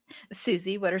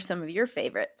 Susie, what are some of your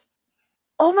favorites?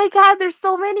 Oh my god, there's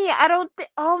so many.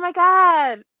 Oh my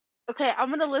god. Okay,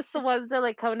 I'm gonna list the ones that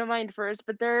like come to mind first,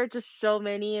 but there are just so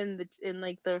many in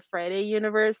like the Friday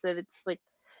universe that it's like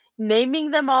naming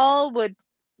them all would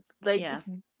like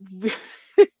like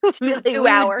 2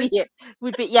 hours. It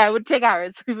would take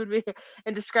hours. We would be here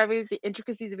and describing the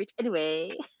intricacies of each.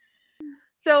 Anyway,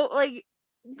 so like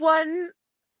one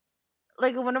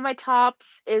of my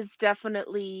tops is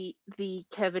definitely the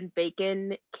Kevin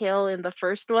Bacon kill in the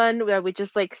first one, where we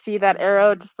just like see that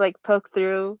arrow just like poke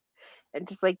through and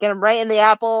just like get him right in the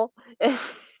apple and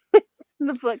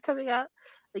the blood coming out.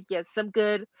 Like, yeah, some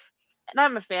good. And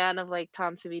I'm a fan of like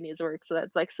Tom Savini's work, so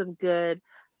that's like some good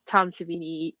Tom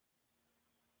Savini-ness.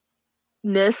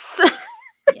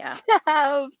 Yeah. To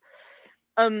have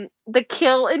the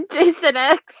kill in Jason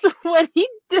X when he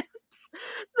dips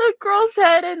the girl's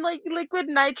head in like liquid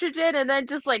nitrogen and then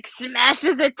just like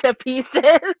smashes it to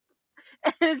pieces.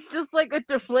 And it's just like a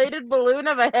deflated balloon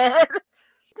of a head.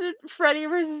 Freddy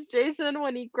versus Jason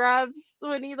when he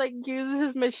like uses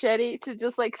his machete to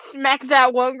just like smack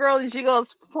that one girl and she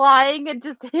goes flying and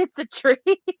just hits a tree.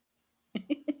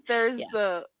 There's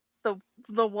the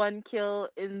one kill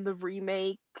in the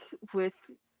remake with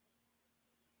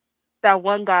that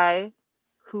one guy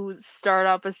who starred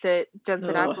opposite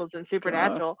Jensen Ackles in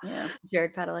Supernatural. Yeah,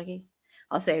 Jared Padalecki.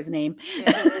 I'll say his name.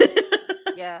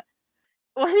 Yeah.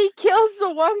 When he kills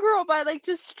the one girl by like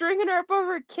just stringing her up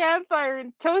over a campfire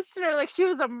and toasting her like she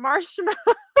was a marshmallow.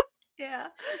 Yeah.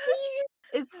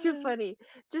 It's too funny.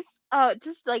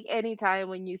 Just like any time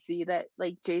when you see that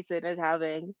like Jason is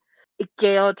having a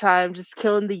gale time, just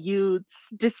killing the youths,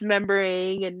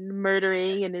 dismembering and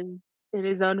murdering in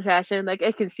his own fashion. Like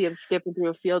I can see him skipping through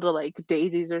a field of like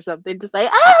daisies or something, just like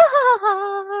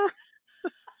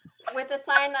with a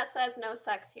sign that says "No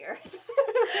sex here."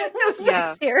 No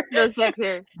sex here. No sex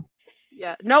here.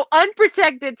 Yeah. No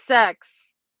unprotected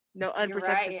sex. No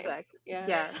unprotected sex.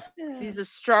 Yes. Yeah. He's a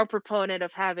strong proponent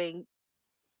of having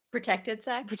protected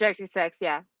sex. Protected sex,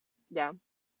 yeah. Yeah.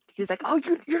 He's like, "Oh,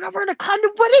 you're not wearing a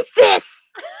condom? What is this?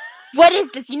 What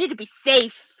is this? You need to be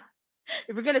safe.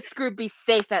 If we're gonna screw, be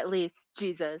safe at least.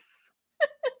 Jesus."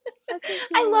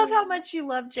 I love how much you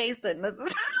love Jason. This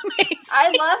is amazing. I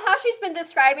love how she's been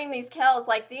describing these kills,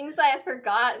 like things I have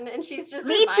forgotten, and she's just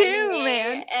Me reminding too, me,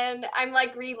 man. and I'm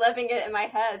like reliving it in my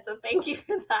head. So thank you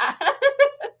for that.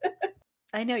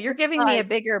 I know you're giving me a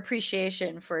bigger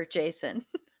appreciation for Jason.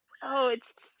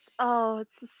 It's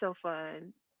just so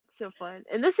fun. So fun.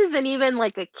 And this isn't even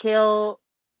like a kill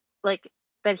like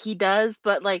that he does,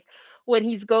 but like when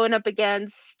he's going up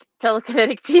against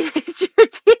telekinetic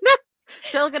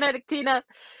Tina,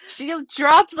 she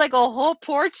drops like a whole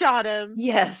porch on him.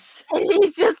 Yes. And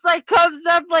he just like comes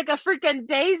up like a freaking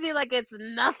daisy, like it's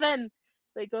nothing.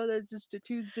 Like, oh, that's just a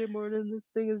Tuesday morning. This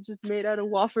thing is just made out of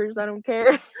wafers. I don't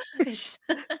care. Let's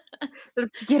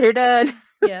get her done.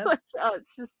 Yeah. Like, oh,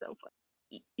 it's just so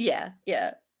fun. Yeah.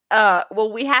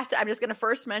 Well, we have to. I'm just going to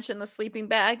first mention the sleeping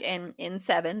bag in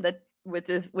 7,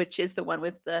 which is the one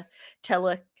with the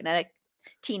telekinetic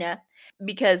Tina,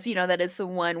 because that is the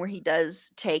one where he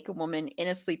does take a woman in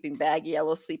a sleeping bag,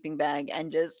 yellow sleeping bag,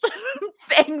 and just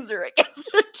bangs her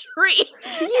against a tree.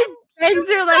 He bangs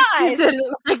her like she's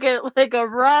like a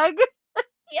rug.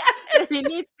 Yeah, that he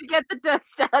needs to get the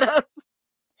dust out of.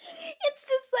 It's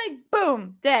just like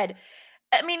boom, dead.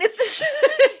 I mean, it's just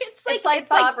it's like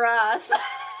Bob Ross.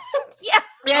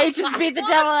 Yeah, he just beat the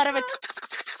devil out of it.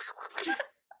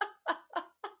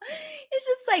 It's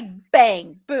just like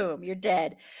bang, boom, you're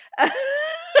dead.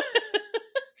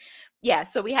 Yeah,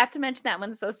 so we have to mention that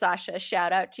one. So Sasha,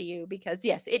 shout out to you, because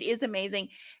yes, it is amazing.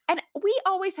 And we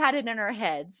always had it in our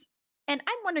heads. And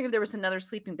I'm wondering if there was another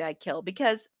sleeping bag kill,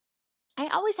 because I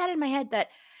always had in my head that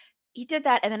he did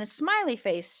that and then a smiley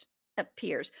face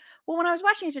appears. Well, when I was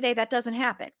watching it today, that doesn't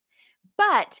happen.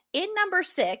 But in number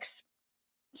 6,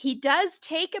 he does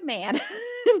take a man,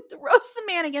 throws the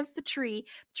man against the tree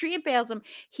impales him.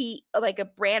 He, like a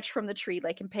branch from the tree,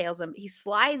 like impales him. He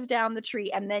slides down the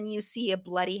tree, and then you see a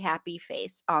bloody happy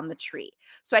face on the tree.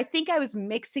 So I think I was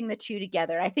mixing the two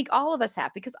together. I think all of us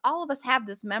have, because all of us have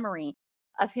this memory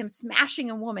of him smashing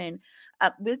a woman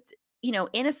with,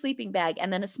 in a sleeping bag,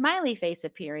 and then a smiley face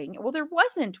appearing. Well, there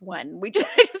wasn't one. I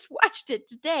just watched it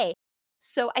today.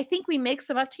 So I think we mix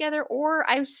them up together, or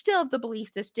I'm still of the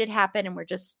belief this did happen and we're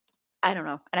just, I don't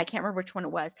know. And I can't remember which one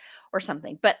it was or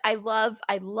something, but I love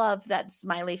that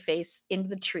smiley face into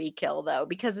the tree kill though,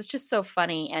 because it's just so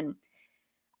funny. And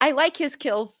I like his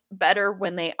kills better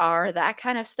when they are that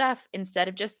kind of stuff instead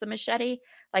of just the machete,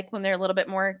 like when they're a little bit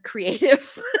more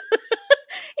creative.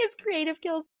 His creative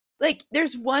kills. Like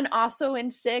there's one also in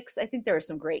 6. I think there are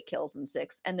some great kills in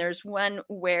 6. And there's one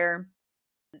where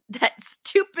that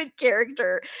stupid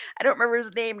character, I don't remember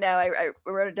his name now. I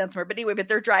wrote it down somewhere. But anyway,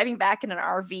 they're driving back in an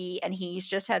RV, and he's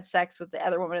just had sex with the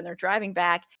other woman, and they're driving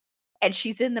back. And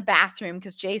she's in the bathroom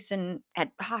because Jason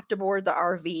had hopped aboard the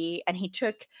RV, and he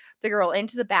took the girl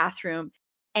into the bathroom,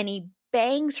 and he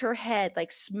bangs her head,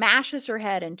 like smashes her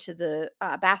head into the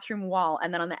bathroom wall.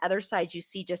 And then on the other side, you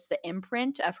see just the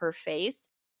imprint of her face.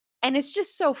 And it's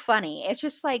just so funny. It's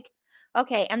just like,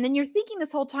 okay. And then you're thinking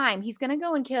this whole time, he's going to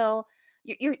go and kill.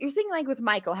 You're thinking like with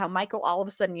Michael, how Michael all of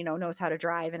a sudden, knows how to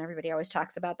drive. And everybody always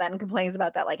talks about that and complains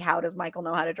about that. Like, how does Michael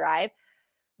know how to drive?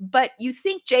 But you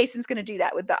think Jason's going to do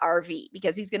that with the RV,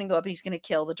 because he's going to go up and he's going to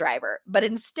kill the driver. But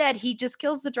instead, he just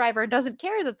kills the driver and doesn't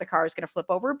care that the car is going to flip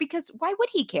over, because why would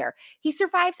he care? He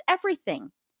survives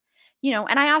everything.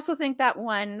 And I also think that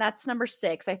one, that's number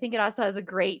 6. I think it also has a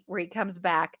great where he comes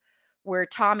back, where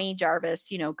Tommy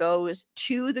Jarvis, goes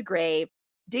to the grave,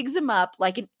 digs him up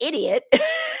like an idiot.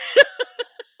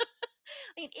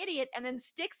 And then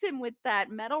sticks him with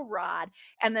that metal rod,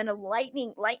 and then a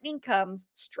lightning comes,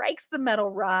 strikes the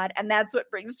metal rod, and that's what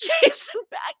brings Jason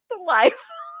back to life.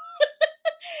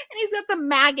 And he's got the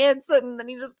maggots, and then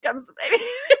he just comes.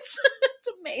 It's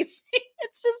amazing.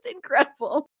 It's just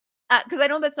incredible. Because I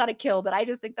know that's not a kill, but I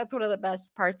just think that's one of the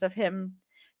best parts of him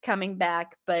coming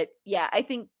back. But yeah, I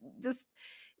think just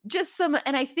some,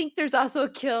 and I think there's also a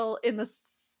kill in the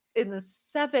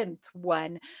 7th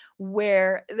one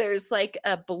where there's like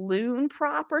a balloon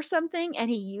prop or something, and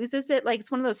he uses it like it's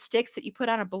one of those sticks that you put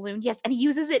on a balloon. Yes, and he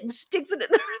uses it and sticks it in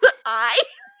the eye.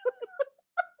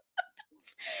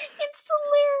 It's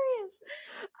hilarious.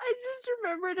 I just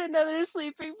remembered another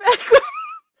sleeping bag.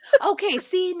 Okay,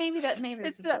 see, maybe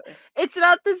this is it's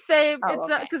not the same. Oh, it's okay.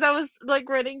 not, because I was like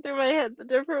running through my head the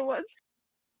different ones.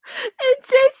 And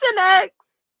Jason X,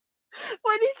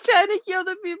 when he's trying to kill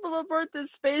the people aboard the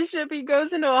spaceship, he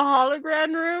goes into a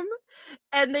hologram room,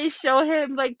 and they show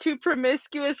him like 2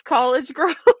 promiscuous college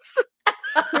girls.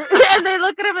 And they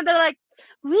look at him and they're like,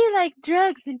 "We like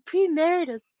drugs and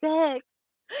premarital sex."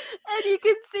 And you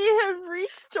can see him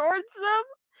reach towards them.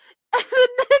 And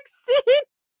the next scene,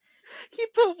 He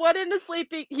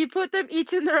put them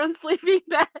each in their own sleeping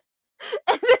bag,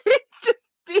 and then he's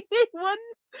just beating one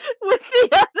with the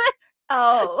other.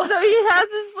 Oh. So he has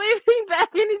his sleeping bag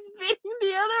and he's beating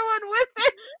the other one with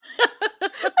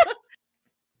it.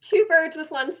 2 birds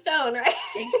with 1 stone, right?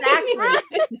 Exactly.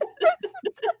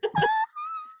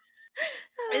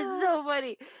 It's so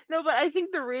funny. No, but I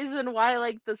think the reason why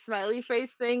like the smiley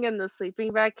face thing and the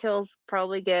sleeping bag kills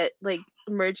probably get like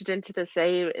merged into the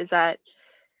same is that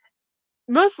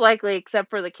most likely, except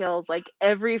for the kills, like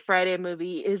every Friday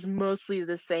movie is mostly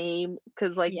the same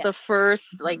because like the Yes.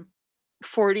 first like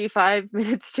 45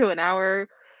 minutes to an hour,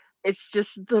 it's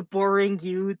just the boring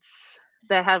youths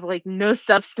that have like no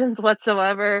substance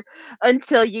whatsoever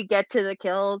until you get to the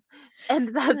kills.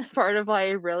 And that's part of why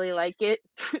I really like it,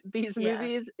 these Yeah.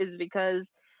 movies, is because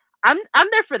I'm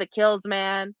there for the kills,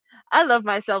 man. I love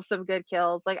myself some good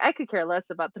kills. Like I could care less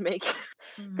about the make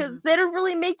because Mhm. they don't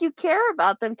really make you care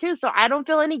about them too. So I don't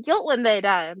feel any guilt when they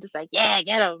die. I'm just like, yeah,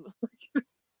 get them.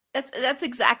 That's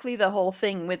exactly the whole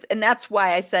thing with, and that's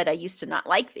why I said I used to not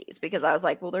like these, because I was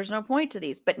like, well, there's no point to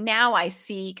these. But now I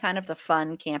see kind of the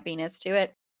fun campiness to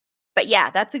it. But yeah,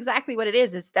 that's exactly what it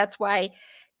is that's why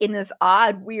in this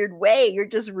odd, weird way, you're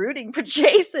just rooting for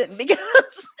Jason because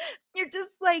you're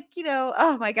just like,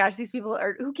 oh my gosh, these people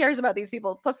are, who cares about these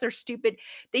people? Plus they're stupid.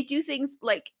 They do things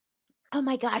like, oh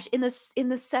my gosh, in the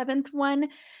 7th one,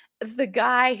 the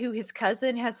guy who his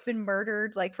cousin has been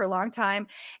murdered like for a long time,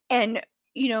 and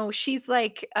she's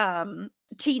like,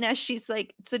 Tina, she's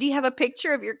like, so do you have a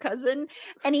picture of your cousin?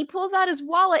 And he pulls out his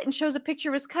wallet and shows a picture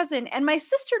of his cousin. And my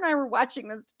sister and I were watching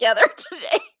this together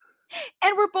today,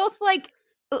 and we're both like,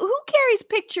 who carries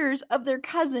pictures of their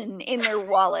cousin in their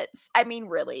wallets? I mean,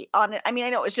 really, I mean, I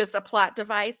know it's just a plot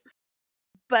device.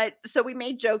 But so we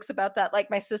made jokes about that. Like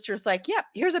my sister's like, yeah,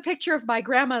 here's a picture of my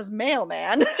grandma's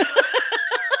mailman.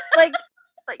 like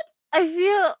I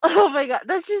feel, oh my god,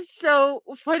 that's just so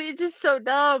funny, just so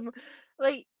dumb.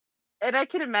 Like, and I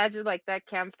can imagine like that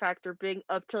camp factor being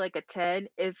up to like a 10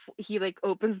 if he like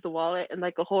opens the wallet and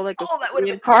like a whole like a Oh, that would've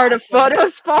been card of awesome.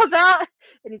 photos falls out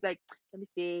and he's like, let me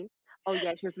see. Oh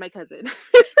yeah, here's my cousin.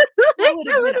 That would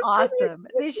have been awesome.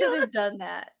 They should have done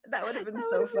that. That would have been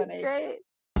so funny. Great.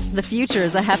 The future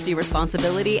is a hefty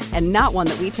responsibility and not one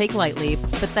that we take lightly.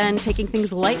 But then taking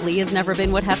things lightly has never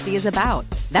been what Hefty is about.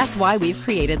 That's why we've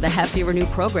created the Hefty Renew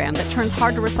program that turns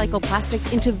hard-to-recycle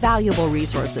plastics into valuable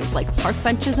resources like park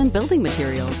benches and building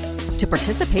materials. To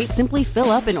participate, simply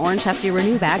fill up an orange Hefty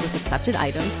Renew bag with accepted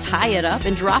items, tie it up,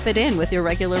 and drop it in with your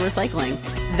regular recycling.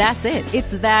 That's it.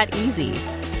 It's that easy.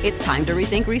 It's time to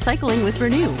rethink recycling with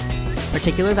Renew.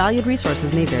 Particular valued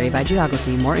resources may vary by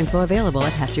geography. More info available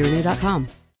at heftyrenew.com.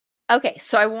 Okay,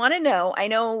 so I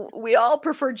know we all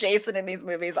prefer Jason in these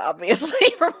movies, obviously,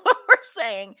 from what we're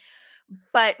saying.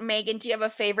 But Megan, do you have a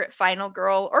favorite final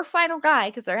girl or final guy?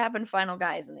 Because they're having final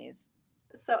guys in these.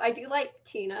 So I do like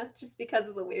Tina just because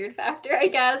of the weird factor, I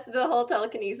guess, the whole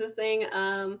telekinesis thing.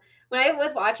 When I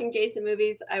was watching Jason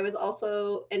movies, I was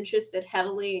also interested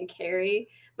heavily in Carrie.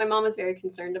 My mom was very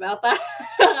concerned about that.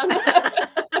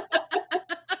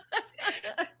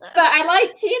 But I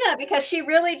like Tina because she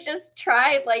really just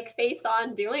tried like face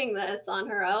on doing this on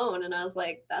her own. And I was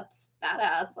like, that's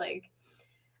badass. Like,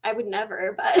 I would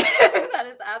never, but that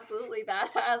is absolutely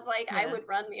badass. Like, yeah. I would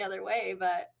run the other way,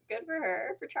 but good for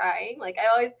her for trying. Like, I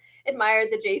always admired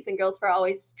the Jason girls for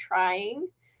always trying.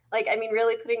 Like, I mean,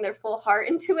 really putting their full heart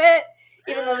into it,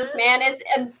 even though this man is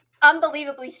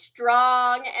unbelievably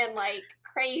strong and like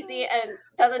crazy and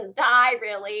doesn't die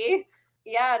really.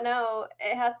 Yeah, no,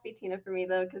 it has to be Tina for me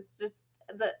though, because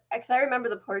I remember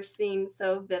the porch scene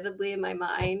so vividly in my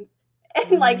mind,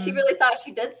 and like she really thought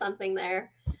she did something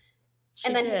there,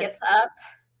 and then he gets up,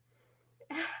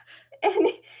 and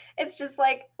it's just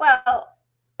like, well,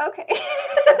 okay,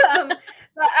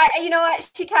 but you know what?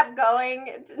 She kept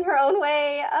going in her own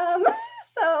way.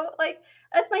 So like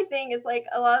that's my thing is like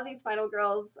a lot of these final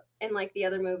girls in like the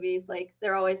other movies, like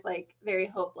they're always like very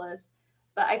hopeless.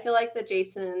 But I feel like the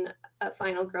Jason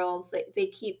final girls, they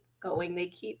keep going. They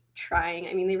keep trying.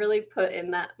 I mean, they really put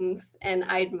in that oomph, and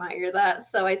I admire that.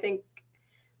 So I think,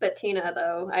 but Tina,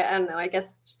 though, I don't know. I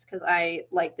guess just because I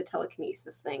like the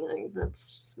telekinesis thing. I mean,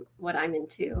 that's just what I'm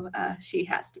into. She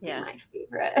has to be my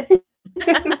favorite.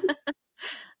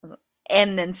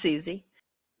 And then Susie.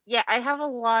 Yeah, I have a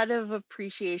lot of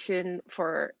appreciation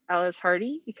for Alice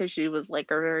Hardy because she was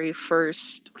like our very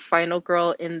first final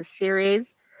girl in the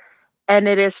series. And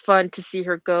it is fun to see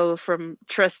her go from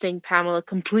trusting Pamela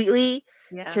completely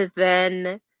to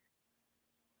then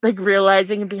like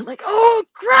realizing and being like, oh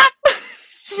crap,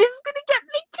 she's gonna get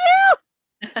me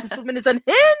too. This woman is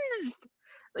unhinged.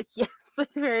 Like, yes,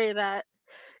 like very that.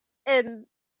 And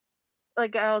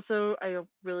like I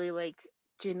really like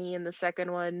Ginny in the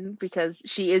second one because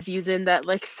she is using that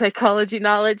like psychology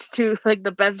knowledge to like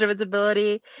the best of its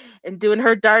ability and doing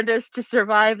her darndest to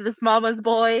survive this mama's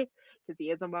boy, because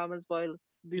he is a mama's boy. Let's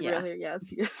be real here. Yes,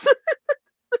 he is.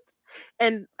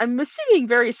 And I'm assuming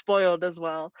very spoiled as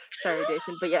well. Sorry,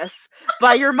 Jason, but yes,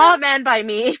 by your mom and by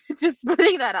me. Just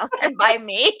putting that out there. And by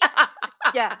me.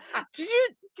 Yeah. Did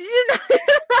you know?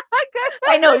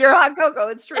 I know you're hot cocoa.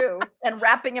 It's true. And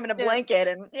wrapping him in a blanket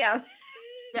and yeah.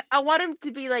 Yeah, I want him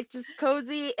to be like just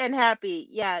cozy and happy.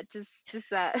 Yeah, just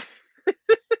that.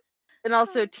 And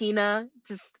also Tina,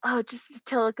 just the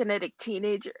telekinetic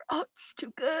teenager. Oh, it's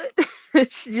too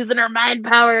good. She's using her mind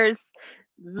powers.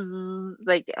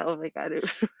 Like, oh my god,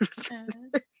 it's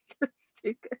just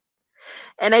too good.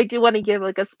 And I do want to give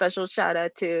like a special shout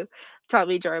out to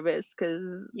Tommy Jarvis,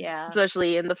 because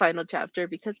especially in the final chapter,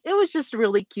 because it was just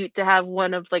really cute to have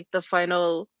one of like the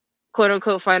final, quote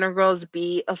unquote, final girls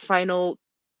be a final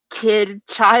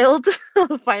child,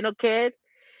 a final kid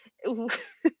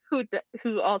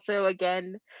who also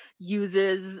again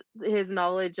uses his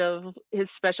knowledge of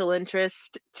his special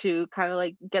interest to kind of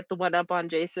like get the one up on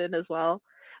Jason as well,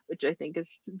 which I think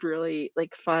is really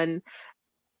like fun.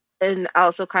 And I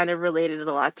also kind of related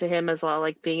a lot to him as well,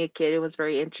 like being a kid who was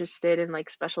very interested in like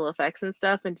special effects and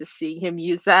stuff, and just seeing him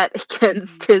use that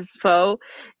against his foe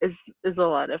is a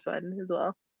lot of fun as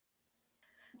well.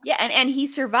 Yeah, and he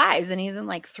survives, and he's in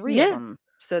like 3 of them,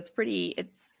 so it's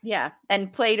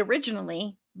and played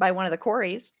originally by one of the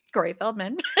Coreys, Corey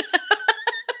Feldman.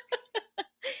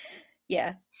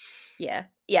 Yeah.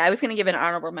 I was going to give an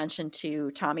honorable mention to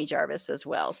Tommy Jarvis as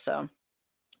well. So,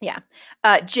 yeah,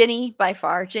 Ginny by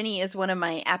far. Ginny is one of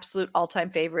my absolute all-time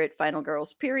favorite final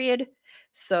girls. Period.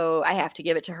 So I have to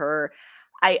give it to her.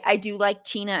 I do like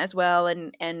Tina as well,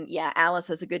 and yeah,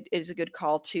 Alice is a good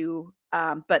call too.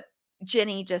 But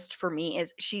Ginny, just for me,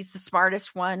 she's the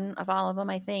smartest one of all of them,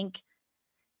 I think.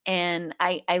 And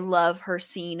I love her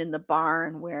scene in the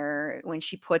barn when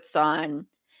she puts on,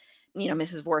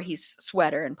 Mrs. Voorhees'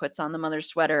 sweater and puts on the mother's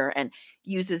sweater and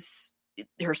uses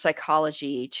her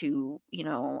psychology to,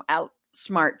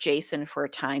 outsmart Jason for a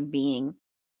time being,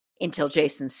 until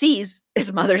Jason sees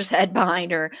his mother's head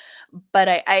behind her.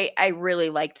 But I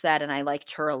really liked that, and I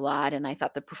liked her a lot. And I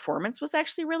thought the performance was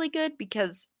actually really good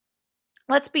because,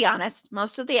 let's be honest,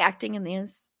 most of the acting in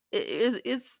these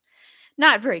is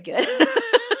not very good.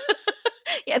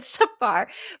 Yeah, it's subpar.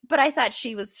 But I thought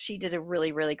she did a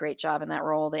really, really great job in that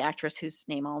role. The actress whose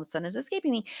name all of a sudden is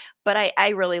escaping me, but I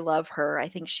really love her. I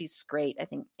think she's great. I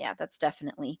think, that's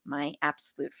definitely my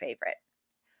absolute favorite.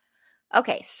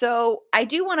 Okay, so I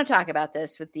do want to talk about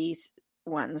this with these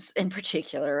ones in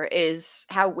particular, is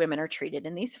how women are treated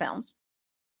in these films.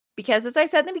 Because as I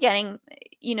said in the beginning,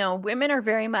 women are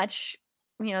very much,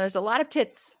 there's a lot of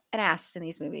tits and ass in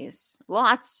these movies.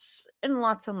 Lots and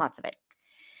lots and lots of it.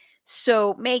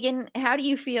 So, Megan, how do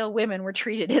you feel women were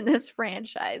treated in this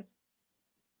franchise?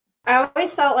 I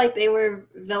always felt like they were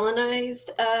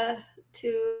villainized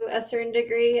to a certain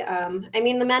degree. I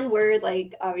mean, the men were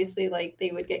like, obviously, like they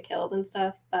would get killed and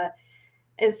stuff, but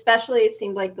especially it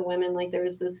seemed like the women, like there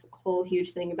was this whole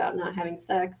huge thing about not having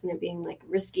sex and it being like a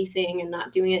risky thing and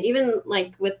not doing it. Even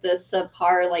like with the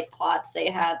subpar like plots they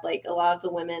had, like a lot of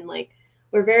the women like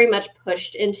were very much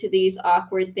pushed into these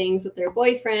awkward things with their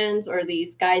boyfriends or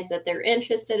these guys that they're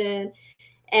interested in.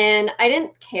 And I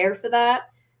didn't care for that.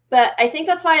 But I think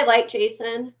that's why I like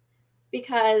Jason,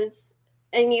 because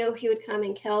I knew he would come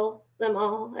and kill them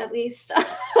all at least.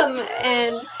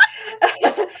 And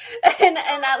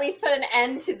at least put an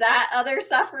end to that other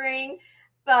suffering.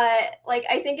 But like,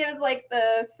 I think it was like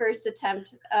the first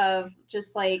attempt of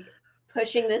just like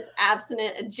pushing this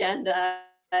abstinent agenda.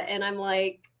 And I'm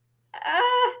like,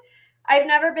 I've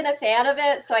never been a fan of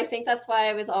it. So I think that's why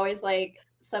I was always like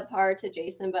subpar to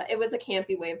Jason, but it was a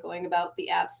campy way of going about the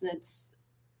abstinence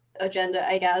agenda,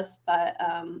 I guess. But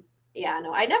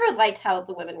I never liked how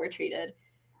the women were treated.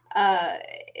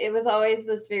 It was always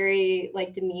this very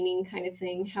like demeaning kind of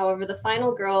thing. However, the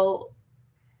final girl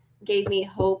gave me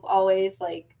hope always,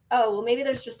 like, oh, well, maybe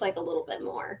there's just like a little bit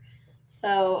more.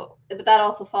 So, but that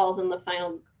also falls in the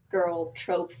final girl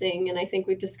trope thing. And I think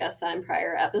we've discussed that in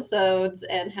prior episodes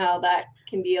and how that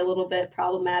can be a little bit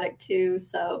problematic too.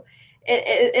 So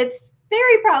it's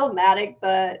very problematic,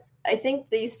 but I think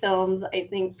these films, I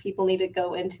think people need to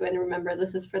go into it and remember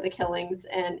this is for the killings.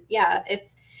 And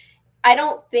if I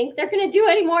don't think they're going to do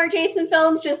any more Jason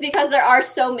films just because there are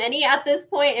so many at this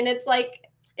point, and it's like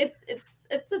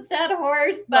it's a dead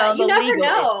horse, but you never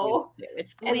know.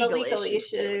 It's the legal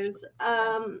issues.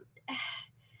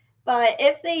 But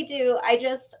if they do, I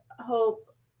just hope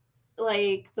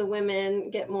like the women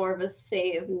get more of a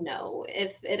say of no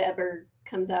if it ever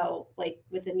comes out like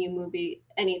with a new movie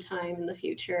anytime in the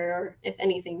future or if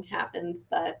anything happens.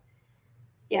 But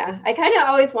yeah, I kind of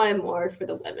always wanted more for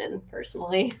the women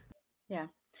personally. Yeah.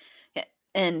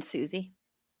 And Susie.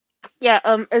 Yeah,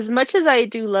 as much as I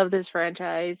do love this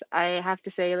franchise, I have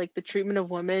to say, like, the treatment of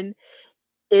women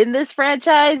in this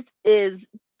franchise is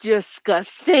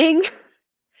disgusting.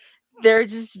 They're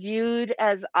just viewed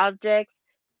as objects,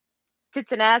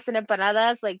 tits and ass and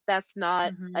empanadas. Like, that's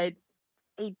not, I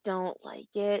don't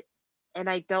like it. And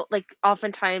I don't like,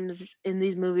 oftentimes in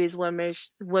these movies,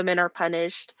 women are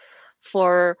punished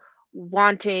for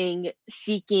wanting,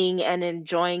 seeking, and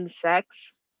enjoying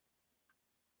sex.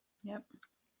 Yep.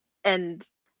 And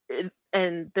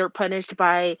they're punished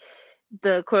by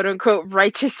the quote unquote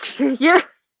righteous figure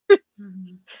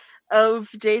of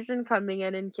Jason coming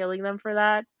in and killing them for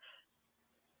that.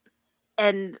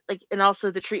 And like, and also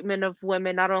the treatment of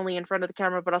women not only in front of the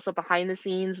camera but also behind the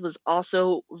scenes was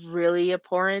also really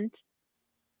abhorrent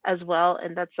as well.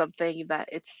 And that's something that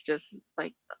it's just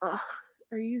like, ugh,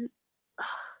 are you ugh.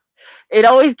 It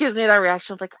always gives me that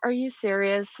reaction of like, are you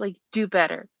serious? Like, do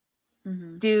better.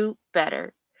 Do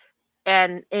better.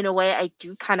 And in a way, I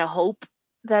do kind of hope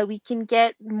that we can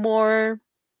get more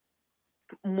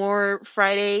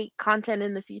Friday content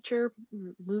in the future,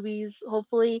 movies,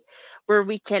 hopefully, where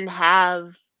we can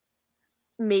have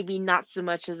maybe not so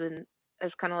much as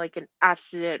kind of like an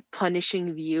absolute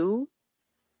punishing view,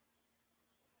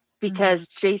 because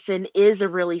Jason is a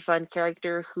really fun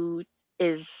character who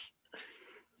is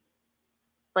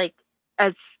like,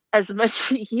 as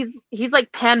much he's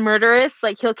like pan murderous,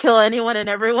 like he'll kill anyone and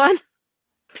everyone.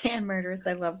 Pan murderous,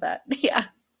 I love that. Yeah.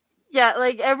 Yeah,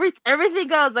 like everything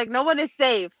goes, like no one is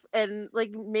safe, and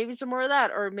like maybe some more of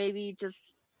that, or maybe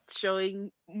just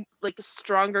showing like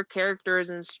stronger characters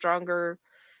and stronger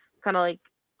kind of like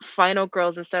final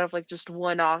girls instead of like just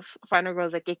one-off final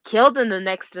girls that get killed in the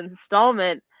next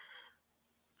installment.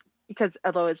 Because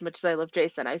although as much as I love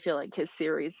Jason, I feel like his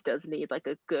series does need like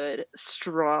a good,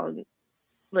 strong,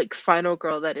 like final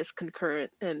girl that is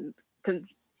concurrent and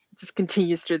just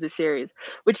continues through the series,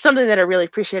 which is something that I really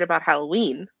appreciate about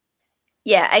Halloween.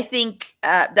 Yeah, I think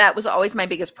that was always my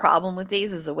biggest problem with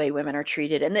these, is the way women are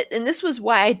treated. And this was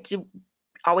why I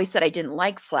always said I didn't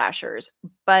like slashers.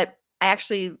 But I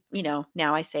actually,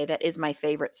 now I say that is my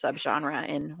favorite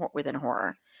subgenre within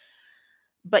horror.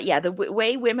 But yeah, the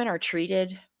way women are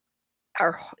treated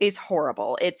is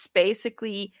horrible. It's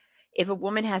basically, if a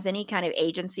woman has any kind of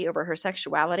agency over her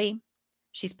sexuality,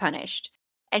 she's punished.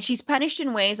 And she's punished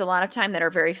in ways a lot of time that are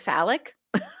very phallic.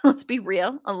 Let's be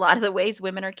real. A lot of the ways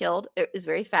women are killed is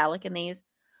very phallic in these.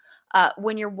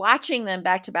 When you're watching them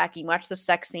back to back, you watch the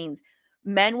sex scenes,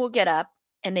 men will get up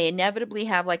and they inevitably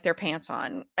have like their pants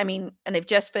on. I mean, and they've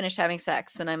just finished having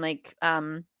sex. And I'm like,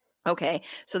 okay.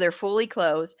 So they're fully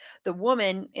clothed. The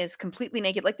woman is completely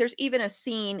naked. Like there's even a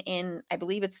scene in, I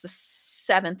believe it's the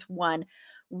 7th one,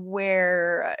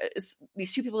 where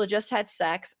these two people have just had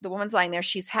sex. The woman's lying there.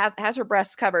 She's has her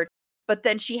breasts covered. But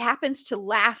then she happens to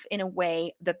laugh in a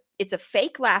way that it's a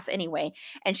fake laugh anyway.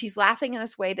 And she's laughing in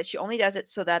this way that she only does it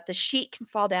so that the sheet can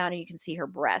fall down and you can see her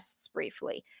breasts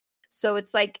briefly. So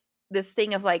it's like this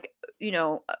thing of like,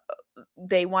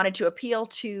 they wanted to appeal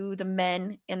to the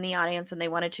men in the audience and they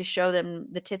wanted to show them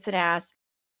the tits and ass,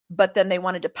 but then they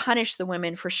wanted to punish the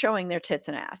women for showing their tits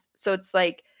and ass. So it's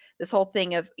like this whole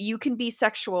thing of, you can be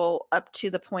sexual up to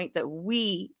the point that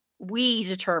we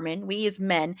determine, we as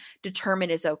men determine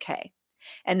is okay.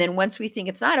 And then once we think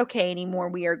it's not okay anymore,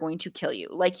 we are going to kill you.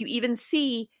 Like you even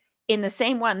see in the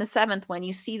same one, the 7th one,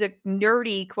 you see the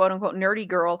nerdy, quote unquote, nerdy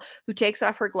girl who takes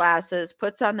off her glasses,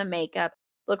 puts on the makeup,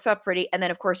 looks all pretty. And then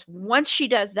of course, once she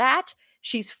does that,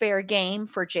 she's fair game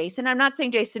for Jason. I'm not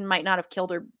saying Jason might not have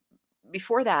killed her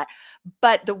before that,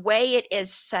 but the way it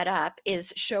is set up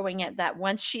is showing it that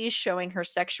once she's showing her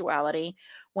sexuality,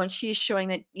 once she's showing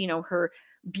that, her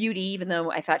beauty, even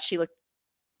though I thought she looked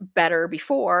better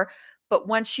before, but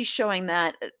once she's showing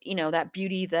that, that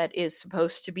beauty that is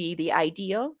supposed to be the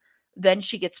ideal, then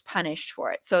she gets punished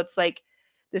for it. So it's like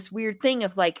this weird thing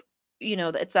of like,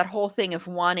 it's that whole thing of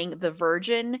wanting the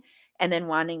virgin and then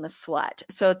wanting the slut.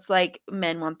 So it's like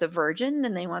men want the virgin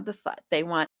and they want the slut. They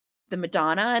want the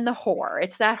Madonna and the whore.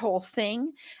 It's that whole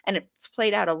thing. And it's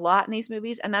played out a lot in these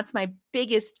movies. And that's my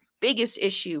biggest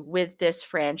issue with this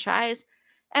franchise,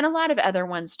 and a lot of other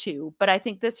ones too. But I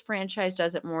think this franchise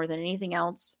does it more than anything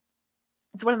else.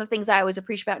 It's one of the things I always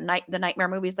appreciate about the Nightmare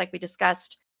movies, like we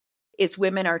discussed, is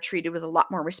women are treated with a lot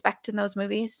more respect in those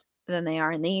movies than they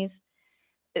are in these.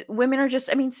 Women are just,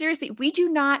 seriously, we do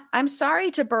not, I'm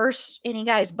sorry to burst any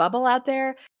guy's bubble out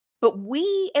there, But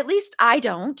at least I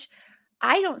don't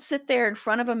sit there in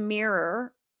front of a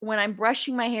mirror when I'm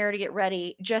brushing my hair to get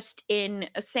ready, just in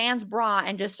a sans bra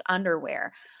and just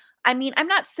underwear. I mean, I'm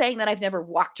not saying that I've never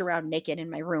walked around naked in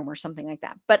my room or something like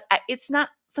that, but it's not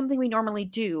something we normally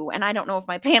do. And I don't know if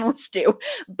my panelists do,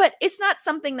 but it's not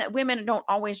something that women don't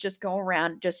always just go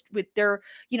around just with their,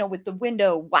 with the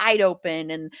window wide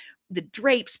open and the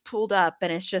drapes pulled up.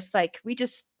 And it's just like, we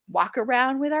just walk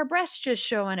around with our breasts just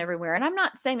showing everywhere. And I'm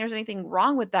not saying there's anything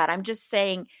wrong with that. I'm just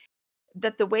saying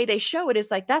that the way they show it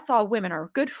is like, that's all women are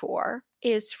good for,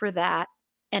 is for that.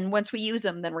 And once we use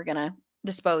them, then we're going to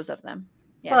dispose of them.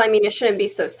 Yeah. Well, I mean, it shouldn't be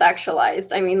so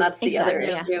sexualized. I mean, that's the other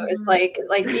issue. Is like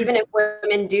even if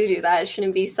women do that, it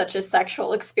shouldn't be such a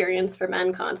sexual experience for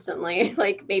men constantly.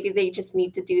 Like maybe they just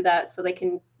need to do that so they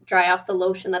can dry off the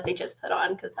lotion that they just put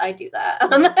on, because I do that.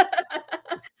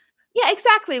 Yeah,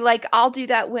 exactly. Like I'll do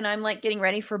that when I'm like getting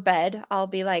ready for bed. I'll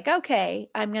be like, okay,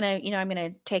 I'm going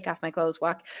to take off my clothes,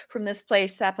 walk from this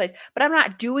place to that place, but I'm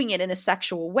not doing it in a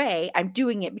sexual way. I'm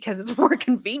doing it because it's more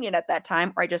convenient at that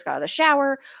time, or I just got out of the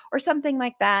shower or something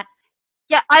like that.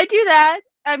 Yeah, I do that.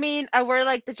 I mean, I wear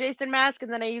like the Jason mask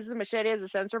and then I use the machete as a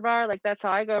sensor bar. Like that's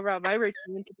how I go around my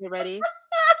routine to get ready.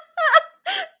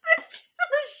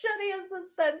 Machete as the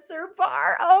sensor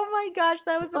bar. Oh my gosh,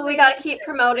 that was well, we got to keep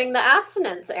promoting the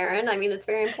abstinence, Erin. I mean, it's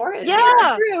very important.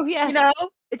 Yeah, true. Yes.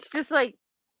 It's just like,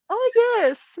 oh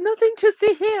yes, nothing to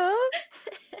see here.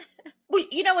 Well,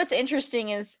 what's interesting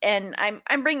is, and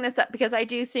I'm bringing this up because I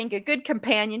do think a good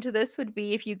companion to this would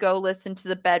be if you go listen to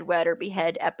the Bedwet or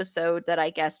Behead episode that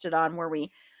I guested on, where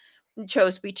we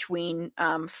chose between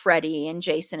Freddie and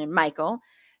Jason and Michael.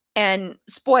 And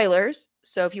spoilers,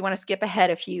 so if you want to skip ahead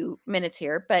a few minutes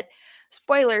here, but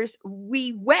spoilers,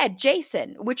 we wed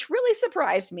Jason, which really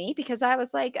surprised me because I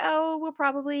was like, oh, we'll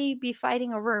probably be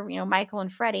fighting over, Michael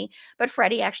and Freddie. But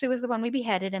Freddie actually was the one we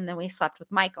beheaded, and then we slept with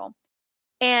Michael.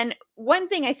 And one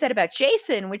thing I said about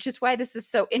Jason, which is why this is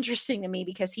so interesting to me,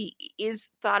 because he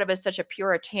is thought of as such a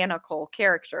puritanical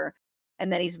character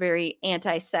and that he's very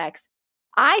anti-sex.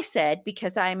 I said,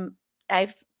 because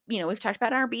we've talked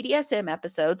about our BDSM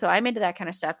episode, so I'm into that kind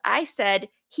of stuff. I said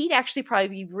he'd actually probably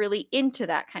be really into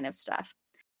that kind of stuff.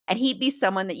 And he'd be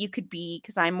someone that you could be,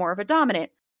 because I'm more of a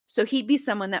dominant. So he'd be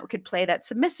someone that could play that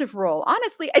submissive role.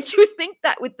 Honestly, I do think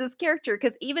that with this character,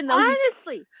 because even though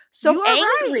he's so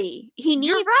angry, he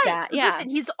needs that. Yeah. Listen,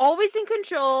 he's always in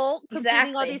control,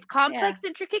 completing all these complex,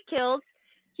 intricate kills.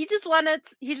 He just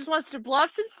wants to blow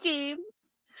off some steam.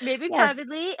 Maybe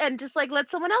privately, and just like let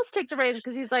someone else take the reins,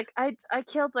 because he's like, I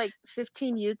killed like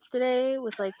 15 youths today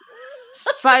with like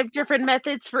 5 different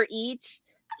methods for each.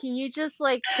 Can you just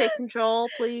like take control,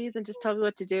 please, and just tell me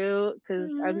what to do?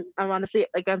 Because I'm honestly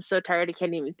like, I'm so tired. I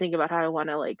can't even think about how I want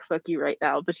to like fuck you right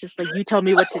now. But just like, you tell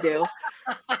me what to do.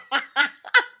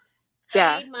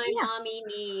 Yeah. My mommy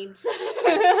needs.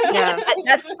 Yeah,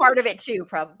 that's part of it too,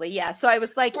 probably. Yeah. So I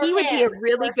was like, he would be a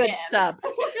really good sub.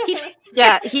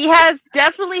 Yeah, he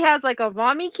definitely has like a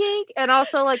mommy kink and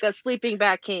also like a sleeping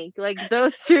bag kink. Like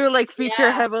those two like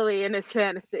feature heavily in his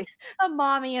fantasy. A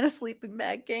mommy and a sleeping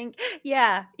bag kink.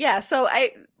 Yeah. Yeah. So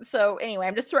anyway,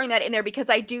 I'm just throwing that in there because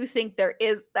I do think there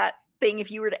is that thing.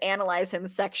 If you were to analyze him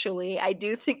sexually, I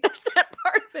do think there's that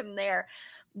part of him there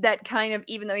that kind of,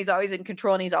 even though he's always in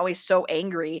control and he's always so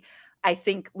angry, I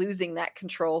think losing that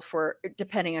control for,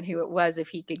 depending on who it was, if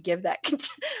he could give that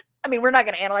I mean, we're not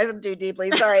going to analyze him too deeply,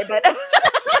 sorry, but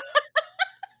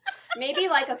maybe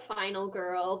like a final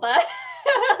girl, but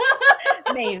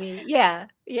maybe. Yeah.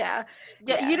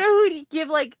 You know who'd give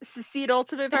like secede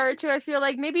ultimate power to? I feel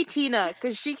like maybe Tina,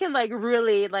 because she can like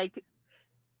really like,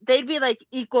 they'd be like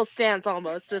equal stance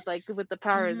almost with the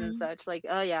powers and such. Like,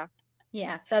 oh yeah.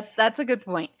 Yeah, that's a good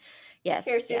point. Yes.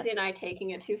 Here's Susie and I taking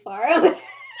it too far.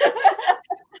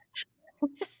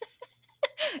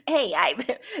 Hey,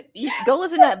 you go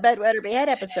listen to that Bedwet or Behead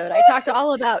episode. I talked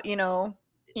all about,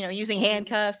 using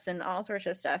handcuffs and all sorts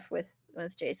of stuff with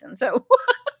Jason. So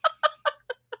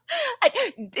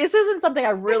this isn't something I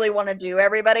really want to do,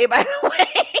 everybody, by the way.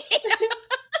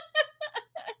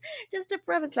 Just to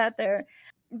preface that there.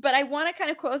 But I want to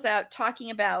kind of close out talking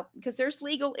about, because there's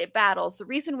legal battles. The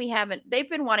reason they've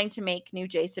been wanting to make new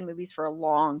Jason movies for a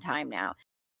long time now.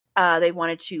 They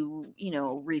wanted to,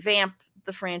 revamp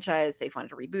the franchise. They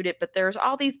wanted to reboot it. But there's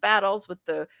all these battles with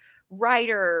the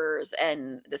writers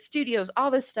and the studios,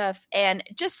 all this stuff. And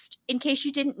just in case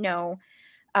you didn't know,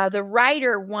 the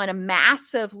writer won a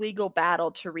massive legal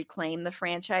battle to reclaim the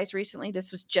franchise recently.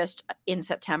 This was just in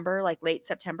September, like late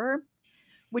September,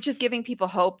 which is giving people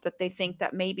hope that they think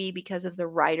that maybe because of the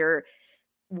writer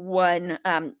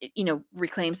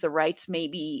reclaims the rights,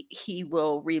 maybe he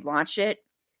will relaunch it.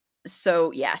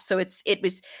 So yeah, so it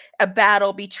was a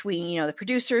battle between, you know, the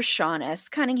producer Sean S.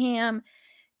 Cunningham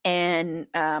and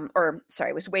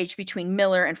it was waged between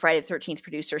Miller and Friday the 13th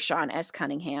producer Sean S.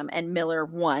 Cunningham, and Miller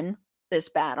won this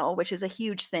battle, which is a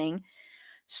huge thing.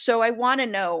 So I want to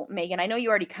know, Megan, I know you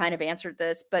already kind of answered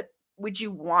this, but would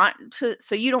you want to,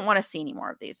 so you don't want to see any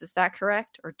more of these, is that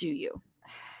correct? Or do you?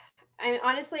 I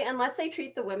honestly, unless they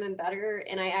treat the women better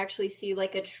and I actually see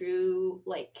like a true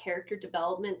like character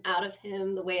development out of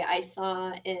him the way I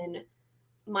saw in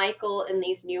Michael in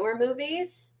these newer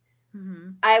movies,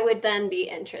 I would then be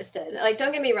interested. Like,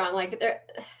 don't get me wrong, like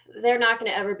they're not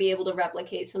going to ever be able to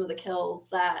replicate some of the kills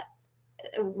that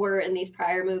were in these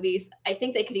prior movies. I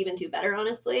think they could even do better,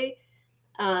 honestly.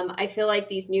 I feel like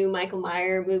these new Michael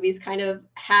Myers movies kind of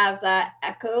have that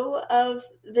echo of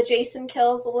the Jason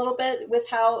kills a little bit with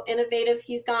how innovative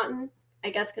he's gotten. I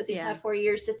guess because he's had 4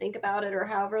 years to think about it or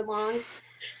however long.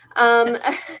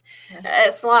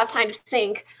 It's a lot of time to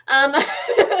think. But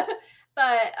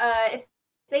if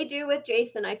they do with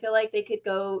Jason, I feel like they could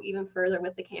go even further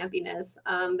with the campiness.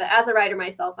 But as a writer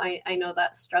myself, I know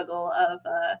that struggle of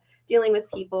dealing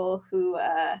with people who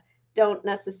don't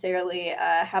necessarily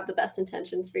have the best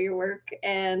intentions for your work,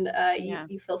 and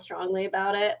you feel strongly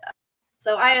about it.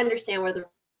 So I understand where the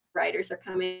writers are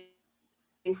coming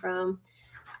from.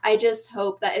 I just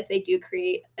hope that if they do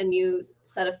create a new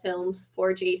set of films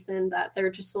for Jason, that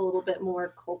they're just a little bit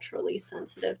more culturally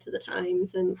sensitive to the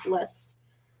times and less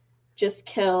just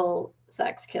kill,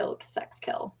 sex, kill, sex,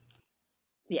 kill.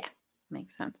 Yeah,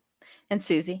 makes sense. And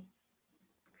Susie?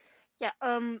 Yeah,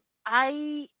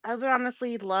 I would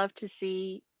honestly love to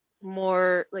see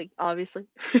more, like, obviously,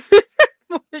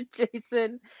 more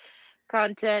Jason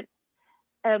content.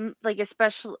 Like,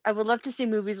 especially, I would love to see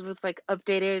movies with like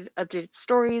updated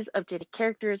stories, updated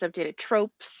characters, updated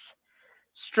tropes,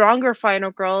 stronger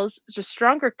final girls, just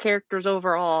stronger characters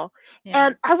overall. Yeah.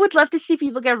 And I would love to see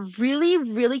people get really,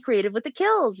 really creative with the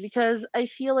kills, because I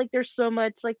feel like there's so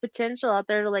much like potential out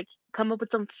there to like come up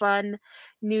with some fun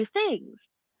new things.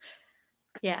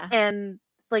 Yeah. And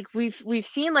like we've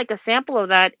seen like a sample of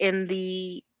that in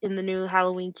the new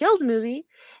Halloween Kills movie,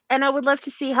 and I would love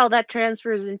to see how that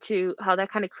transfers into how that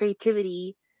kind of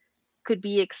creativity could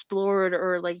be explored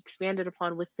or like expanded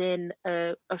upon within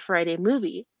a Friday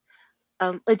movie.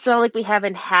 It's not like we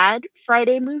haven't had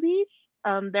Friday movies.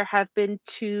 There have been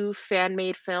 2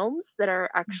 fan-made films that are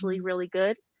actually really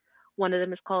good. One of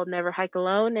them is called Never Hike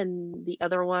Alone, and the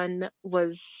other one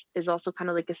is also kind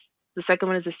of like the second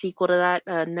one is a sequel to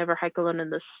that, Never Hike Alone in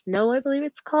the Snow, I believe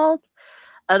it's called.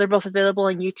 They're both available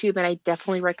on YouTube, and I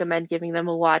definitely recommend giving them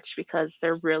a watch because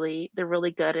they're really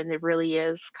good, and it really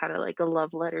is kind of like a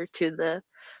love letter to the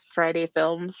Friday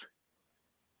films.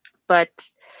 But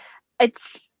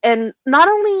and not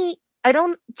only, I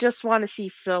don't just want to see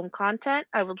film content,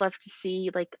 I would love to see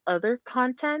like other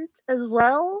content as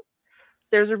well.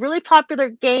 There's a really popular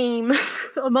game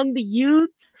among the youth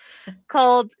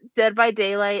called Dead by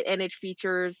Daylight, and it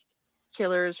features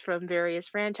killers from various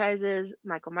franchises.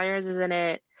 Michael Myers is in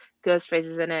it, Ghostface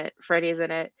is in it, Freddy is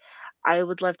in it. I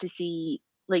would love to see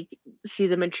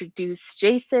them introduce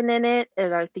Jason in it,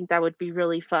 and I think that would be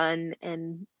really fun.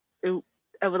 And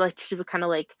I would like to see what kind of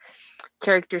like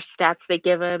character stats they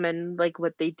give him, and like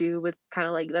what they do with kind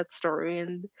of like that story,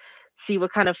 and see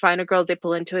what kind of final girls they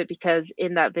pull into it, because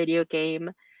in that video game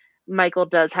Michael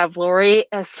does have Laurie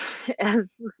as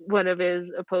one of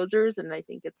his opposers, and I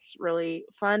think it's really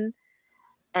fun.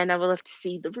 And I would love to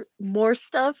see the more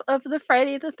stuff of the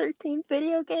Friday the 13th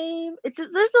video game.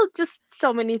 There's just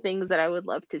so many things that I would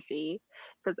love to see,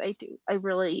 because I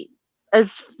really,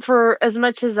 as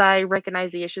much as I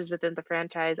recognize the issues within the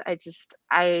franchise,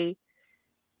 I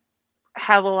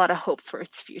have a lot of hope for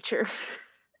its future,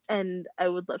 and I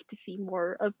would love to see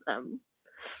more of them.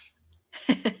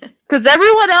 Because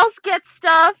everyone else gets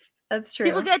stuff. That's true.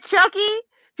 People get Chucky.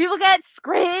 People get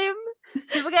Scream.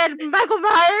 People get Michael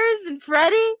Myers and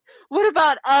Freddy. What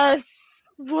about us?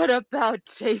 What about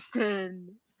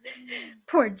Jason?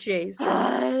 Poor Jason.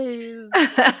 Guys.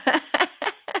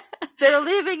 They're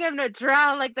leaving him to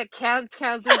drown like the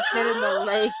counselors did in the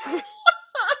lake.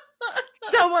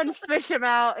 Someone fish him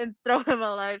out and throw him a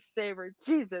lifesaver.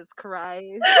 Jesus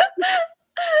Christ.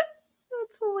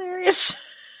 That's hilarious.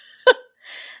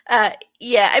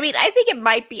 Yeah, I mean, I think it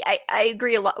might be, I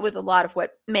agree a lot with a lot of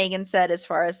what Megan said, as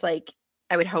far as like,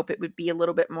 I would hope it would be a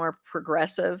little bit more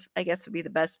progressive, I guess would be the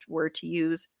best word to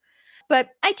use.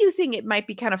 But I do think it might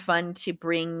be kind of fun to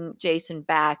bring Jason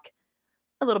back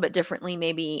a little bit differently,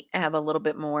 maybe have a little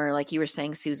bit more, like you were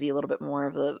saying, Susie, a little bit more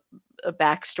of a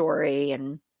backstory,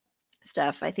 and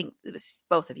stuff. I think it was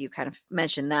both of you kind of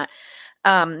mentioned that.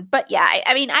 But yeah,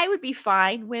 I mean, I would be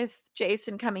fine with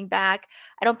Jason coming back.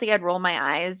 I don't think I'd roll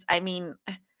my eyes. I mean,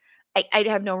 I'd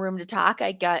have no room to talk.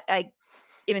 I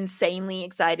am insanely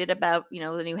excited about, you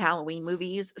know, the new Halloween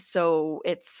movies. So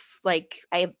it's like,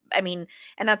 I mean,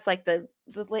 and that's like the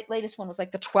latest one was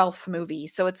like the 12th movie.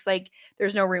 So it's like,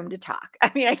 there's no room to talk.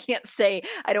 I mean, I can't say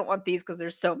I don't want these because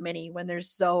there's so many when there's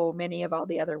so many of all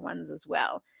the other ones as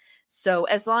well. So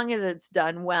as long as it's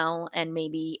done well and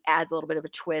maybe adds a little bit of a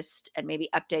twist and maybe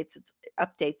updates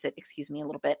it, excuse me, a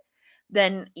little bit,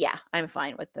 then yeah, I'm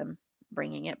fine with them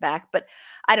bringing it back. But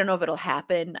I don't know if it'll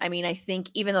happen. I mean, I think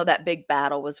even though that big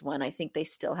battle was won, I think they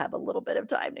still have a little bit of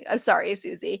time to. I'm sorry,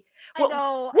 Susie. I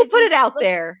know. We'll put it out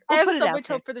there. I We'll have put so it out much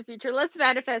there. hope for the future. Let's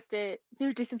manifest it.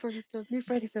 New Jason Voorhees film, new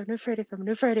Friday film, new Friday film,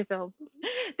 new Friday film.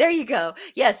 There you go.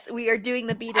 Yes, we are doing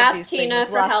the Beetlejuice Ask thing Tina with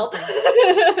for lots help. of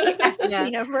things. Ask Yeah.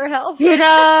 Tina for help.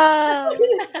 Tina!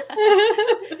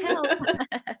 Help.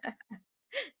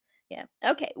 Yeah.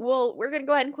 Okay. Well, we're going to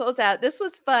go ahead and close out. This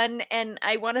was fun. And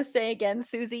I want to say again,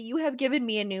 Susie, you have given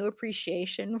me a new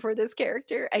appreciation for this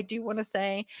character. I do want to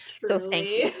say. So thank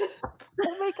you. Truly.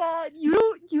 Oh my god, you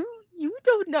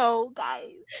don't know,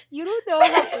 guys. You don't know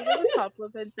how big of a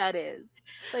compliment that is.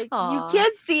 Like, Aw. you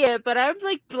can't see it, but I'm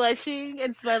like blushing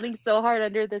and smiling so hard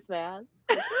under this mask.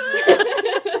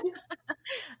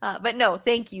 But no,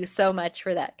 thank you so much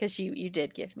for that, because you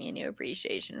did give me a new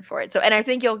appreciation for it. So, and I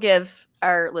think you'll give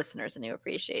our listeners a new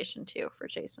appreciation too for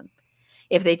Jason,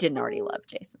 if they didn't already love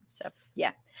Jason. So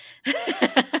yeah.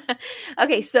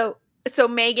 Okay, so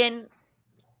Megan,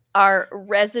 our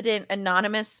resident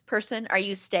anonymous person, are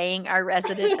you staying our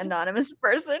resident anonymous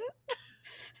person?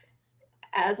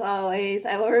 As always,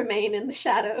 I will remain in the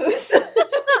shadows.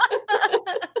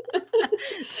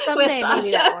 Someday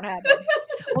maybe that Sasha. won't happen.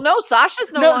 Well, no,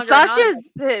 Sasha's no No, longer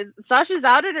anonymous. Sasha's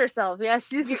outed herself. Yeah,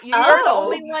 she's You're the Oh.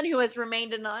 only one who has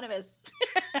remained anonymous.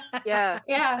 yeah.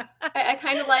 Yeah, I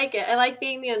kind of like it. I like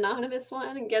being the anonymous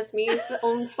one and gives me the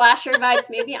own slasher vibes.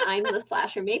 Maybe I'm the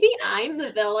slasher. Maybe I'm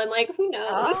the villain. Like, who knows?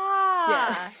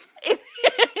 Ah,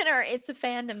 in our It's a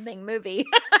Fandom Thing movie.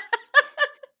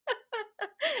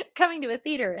 Coming to a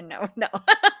theater, and no.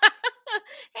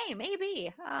 Hey,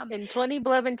 maybe. In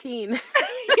 2017.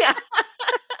 Yeah.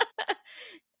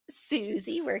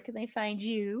 Susie, where can they find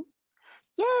you?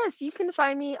 Yes, you can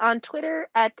find me on Twitter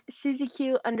at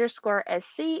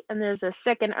SusieQ_SC, and there's a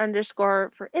second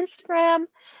underscore for Instagram.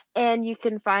 And you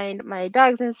can find my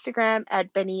dog's Instagram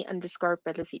at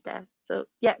Benny_Pelucita. So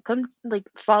yeah, come like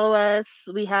follow us.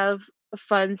 We have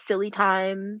fun, silly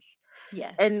times.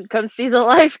 Yes. And come see the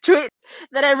live tweet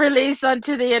that I release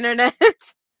onto the internet.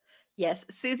 Yes,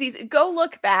 Susie's. Go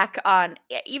look back on,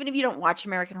 even if you don't watch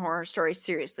American Horror Story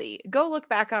seriously, go look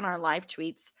back on our live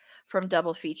tweets from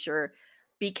Double Feature,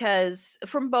 because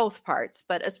from both parts,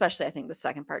 but especially I think the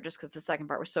second part, just because the second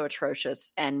part was so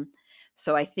atrocious. And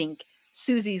so I think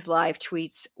Susie's live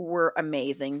tweets were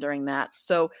amazing during that.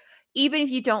 So even if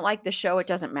you don't like the show, it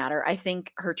doesn't matter. I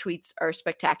think her tweets are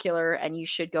spectacular, and you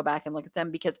should go back and look at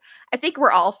them, because I think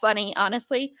we're all funny,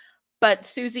 honestly. But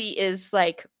Susie is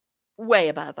like way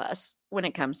above us when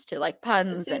it comes to like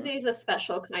puns. Susie's a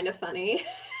special kind of funny.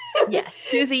 Yes,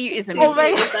 Susie is Susie amazing. Oh my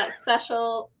is that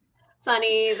special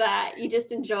funny that you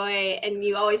just enjoy and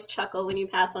you always chuckle when you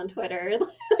pass on Twitter.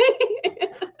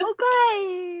 Oh,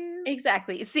 guys.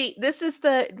 Exactly. See, this is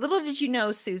the, little did you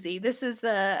know, Susie, this is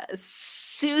the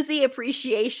Susie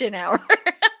Appreciation Hour.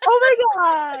 Oh my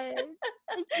god.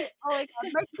 Oh my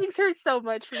god. My cheeks hurt so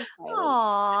much from smiling.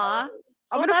 Aww.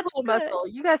 I'm Well, gonna that's pull a good. muscle.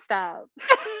 You guys stop. I'm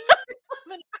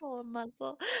gonna pull a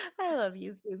muscle. I love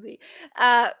you, Susie.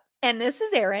 And this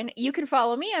is Erin. You can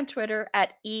follow me on Twitter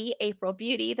at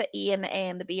 @AprilBeauty. The E and the A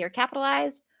and the B are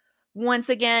capitalized. Once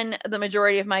again, the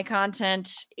majority of my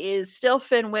content is still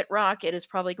Finn Wittrock. It is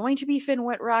probably going to be Finn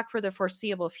Wittrock for the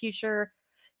foreseeable future.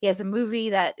 He has a movie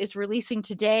that is releasing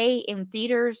today in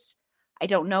theaters. I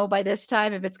don't know by this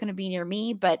time if it's going to be near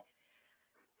me, but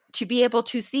to be able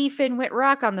to see Finn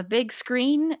Wittrock on the big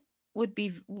screen would be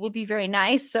very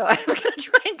nice. So I'm going to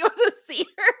try and go to the theater.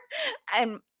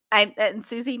 And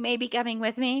Susie may be coming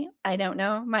with me. I don't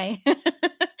know. My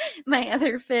my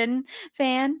other Finn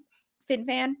fan.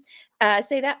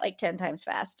 Say that like 10 times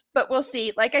fast. But we'll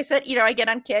see. Like I said, I get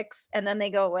on kicks and then they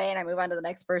go away and I move on to the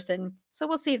next person. So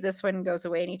we'll see if this one goes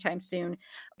away anytime soon.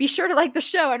 Be sure to like the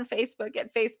show on Facebook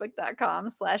at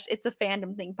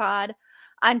facebook.com/itsafandom_thing_pod.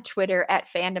 On Twitter at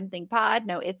 @fandomthingpod.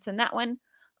 No, it's in that one.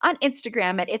 On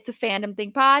Instagram at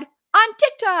itsafandom_thing_pod. On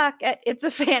TikTok at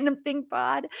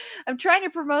itsafandom_thing_pod. I'm trying to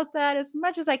promote that as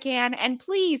much as I can. And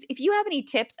please, if you have any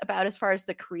tips about as far as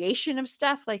the creation of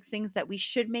stuff, like things that we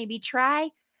should maybe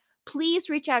try, please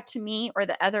reach out to me or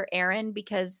the other Erin,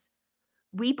 because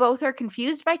we both are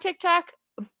confused by TikTok,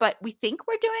 but we think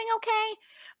we're doing okay.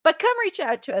 But come reach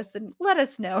out to us and let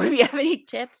us know if you have any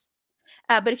tips.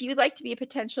 But if you would like to be a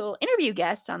potential interview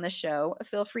guest on the show,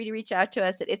 feel free to reach out to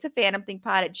us at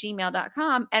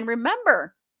itsafandomthingpod@gmail.com. And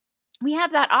remember, we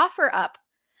have that offer up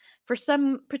for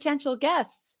some potential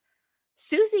guests.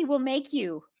 Susie will make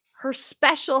you her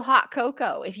special hot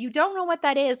cocoa. If you don't know what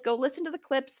that is, go listen to the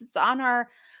clips. It's on our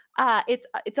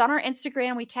it's on our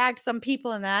Instagram. We tagged some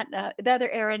people in that. The other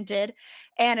Erin did,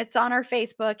 and it's on our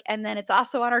Facebook, and then it's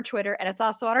also on our Twitter, and it's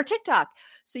also on our TikTok.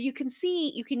 So you can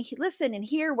see, you can listen and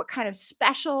hear what kind of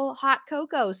special hot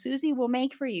cocoa Susie will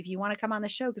make for you if you want to come on the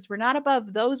show, because we're not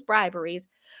above those briberies.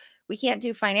 We can't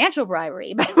do financial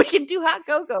bribery, but we can do hot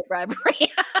cocoa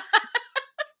bribery.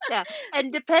 Yeah,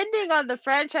 and depending on the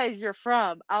franchise you're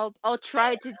from, I'll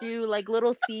try to do like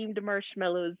little themed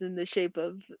marshmallows in the shape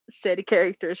of said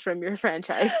characters from your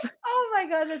franchise. Oh my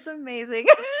God, that's amazing.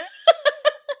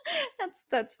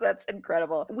 That's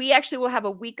incredible. We actually will have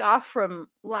a week off from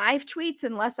live tweets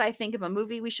unless I think of a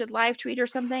movie we should live tweet or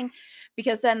something,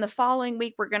 because then the following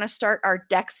week we're going to start our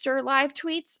Dexter live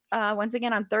tweets once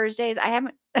again on Thursdays. I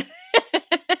haven't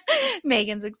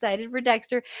Megan's excited for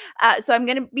Dexter. So I'm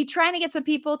going to be trying to get some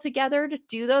people together to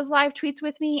do those live tweets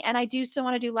with me. And I do still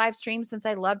want to do live streams since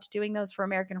I loved doing those for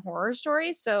American Horror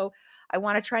Stories. So I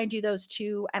want to try and do those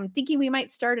too. I'm thinking we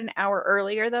might start an hour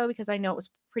earlier though, because I know it was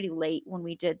pretty late when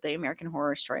we did the American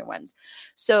Horror Story ones.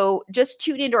 So just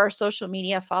tune into our social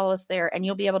media, follow us there, and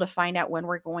you'll be able to find out when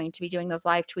we're going to be doing those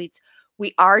live tweets.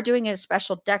 We are doing a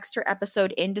special Dexter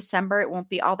episode in December. It won't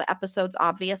be all the episodes,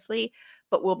 obviously,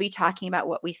 but we'll be talking about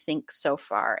what we think so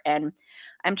far. And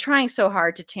I'm trying so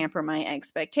hard to tamper my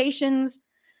expectations.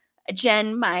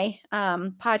 Jen, my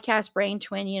podcast brain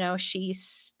twin, she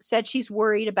said she's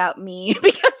worried about me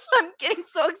because I'm getting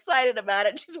so excited about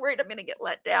it. She's worried I'm going to get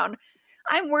let down.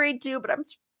 I'm worried too, but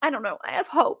I don't know. I have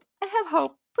hope.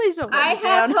 Please don't let me down. I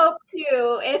have hope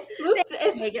too. If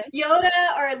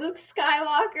Yoda or Luke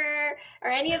Skywalker or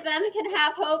any of them can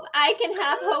have hope, I can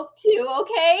have hope too,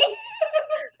 okay?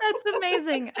 That's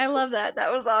amazing. I love that.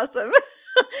 That was awesome.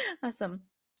 Awesome.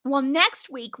 Well, next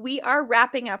week we are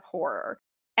wrapping up horror.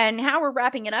 And how we're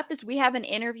wrapping it up is we have an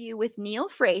interview with Neil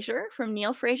Fraser from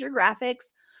Neil Fraser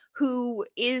Graphics, who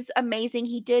is amazing.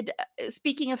 He did,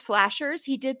 speaking of slashers,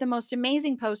 he did the most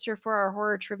amazing poster for our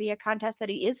horror trivia contest that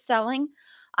he is selling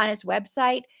on his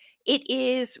website. It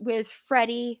is with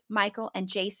Freddie, Michael, and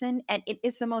Jason, and it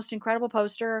is the most incredible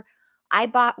poster. I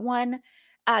bought one.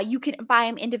 You can buy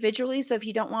them individually, so if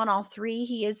you don't want all three,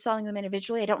 he is selling them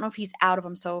individually. I don't know if he's out of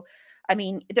them, so I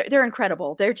mean, they're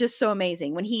incredible. They're just so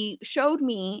amazing. When he showed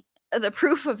me the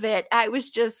proof of it, I was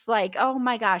just like, oh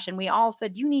my gosh. And we all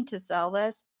said, you need to sell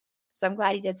this. So I'm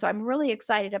glad he did. So I'm really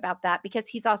excited about that because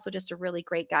he's also just a really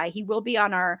great guy. He will be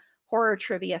on our horror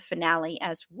trivia finale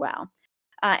as well.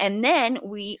 And then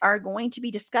we are going to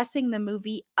be discussing the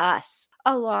movie Us,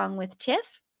 along with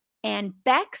Tiff and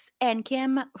Bex and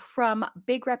Kim from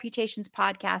Big Reputations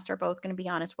podcast are both going to be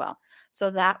on as well. So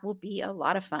that will be a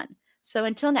lot of fun. So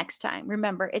until next time,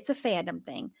 remember, it's a fandom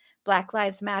thing. Black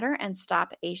Lives Matter and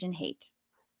stop Asian hate.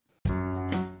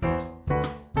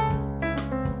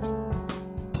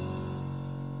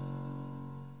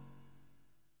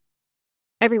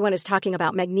 Everyone is talking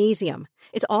about magnesium.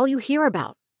 It's all you hear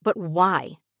about. But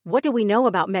why? What do we know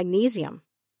about magnesium?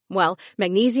 Well,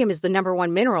 magnesium is the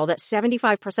 #1 mineral that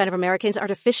 75% of Americans are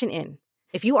deficient in.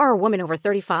 If you are a woman over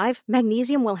 35,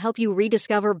 magnesium will help you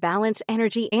rediscover balance,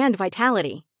 energy, and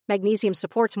vitality. Magnesium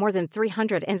supports more than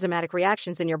 300 enzymatic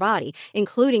reactions in your body,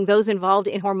 including those involved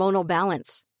in hormonal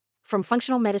balance. From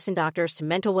functional medicine doctors to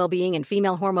mental well-being and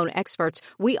female hormone experts,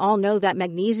 we all know that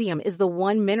magnesium is the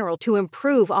one mineral to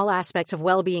improve all aspects of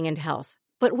well-being and health.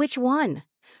 But which one?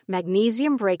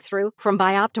 Magnesium Breakthrough from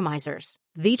Bioptimizers,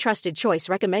 the trusted choice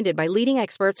recommended by leading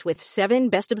experts with 7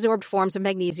 best-absorbed forms of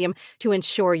magnesium to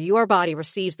ensure your body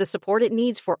receives the support it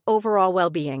needs for overall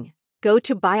well-being. Go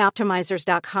to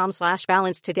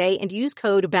bioptimizers.com/balance today and use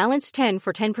code BALANCE10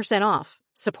 for 10% off.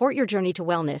 Support your journey to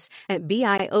wellness at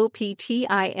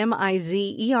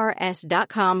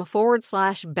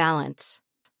bioptimizers.com/balance.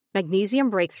 Magnesium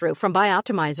Breakthrough from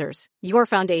Bioptimizers, your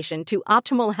foundation to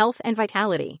optimal health and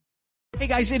vitality. Hey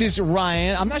guys, it is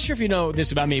Ryan. I'm not sure if you know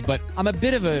this about me, but I'm a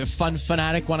bit of a fun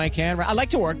fanatic when I can. I like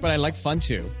to work, but I like fun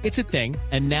too. It's a thing.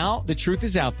 And now the truth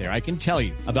is out there. I can tell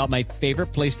you about my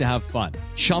favorite place to have fun.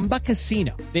 Chumba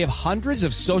Casino. They have hundreds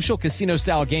of social casino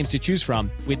style games to choose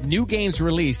from, with new games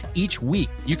released each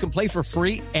week. You can play for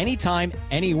free anytime,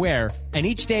 anywhere, and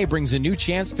each day brings a new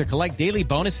chance to collect daily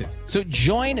bonuses. So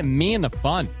join me in the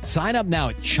fun. Sign up now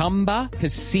at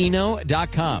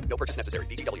ChumbaCasino.com. No purchase necessary.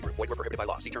 VGW Group. Void where prohibited by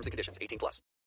law. See terms and conditions. 18+.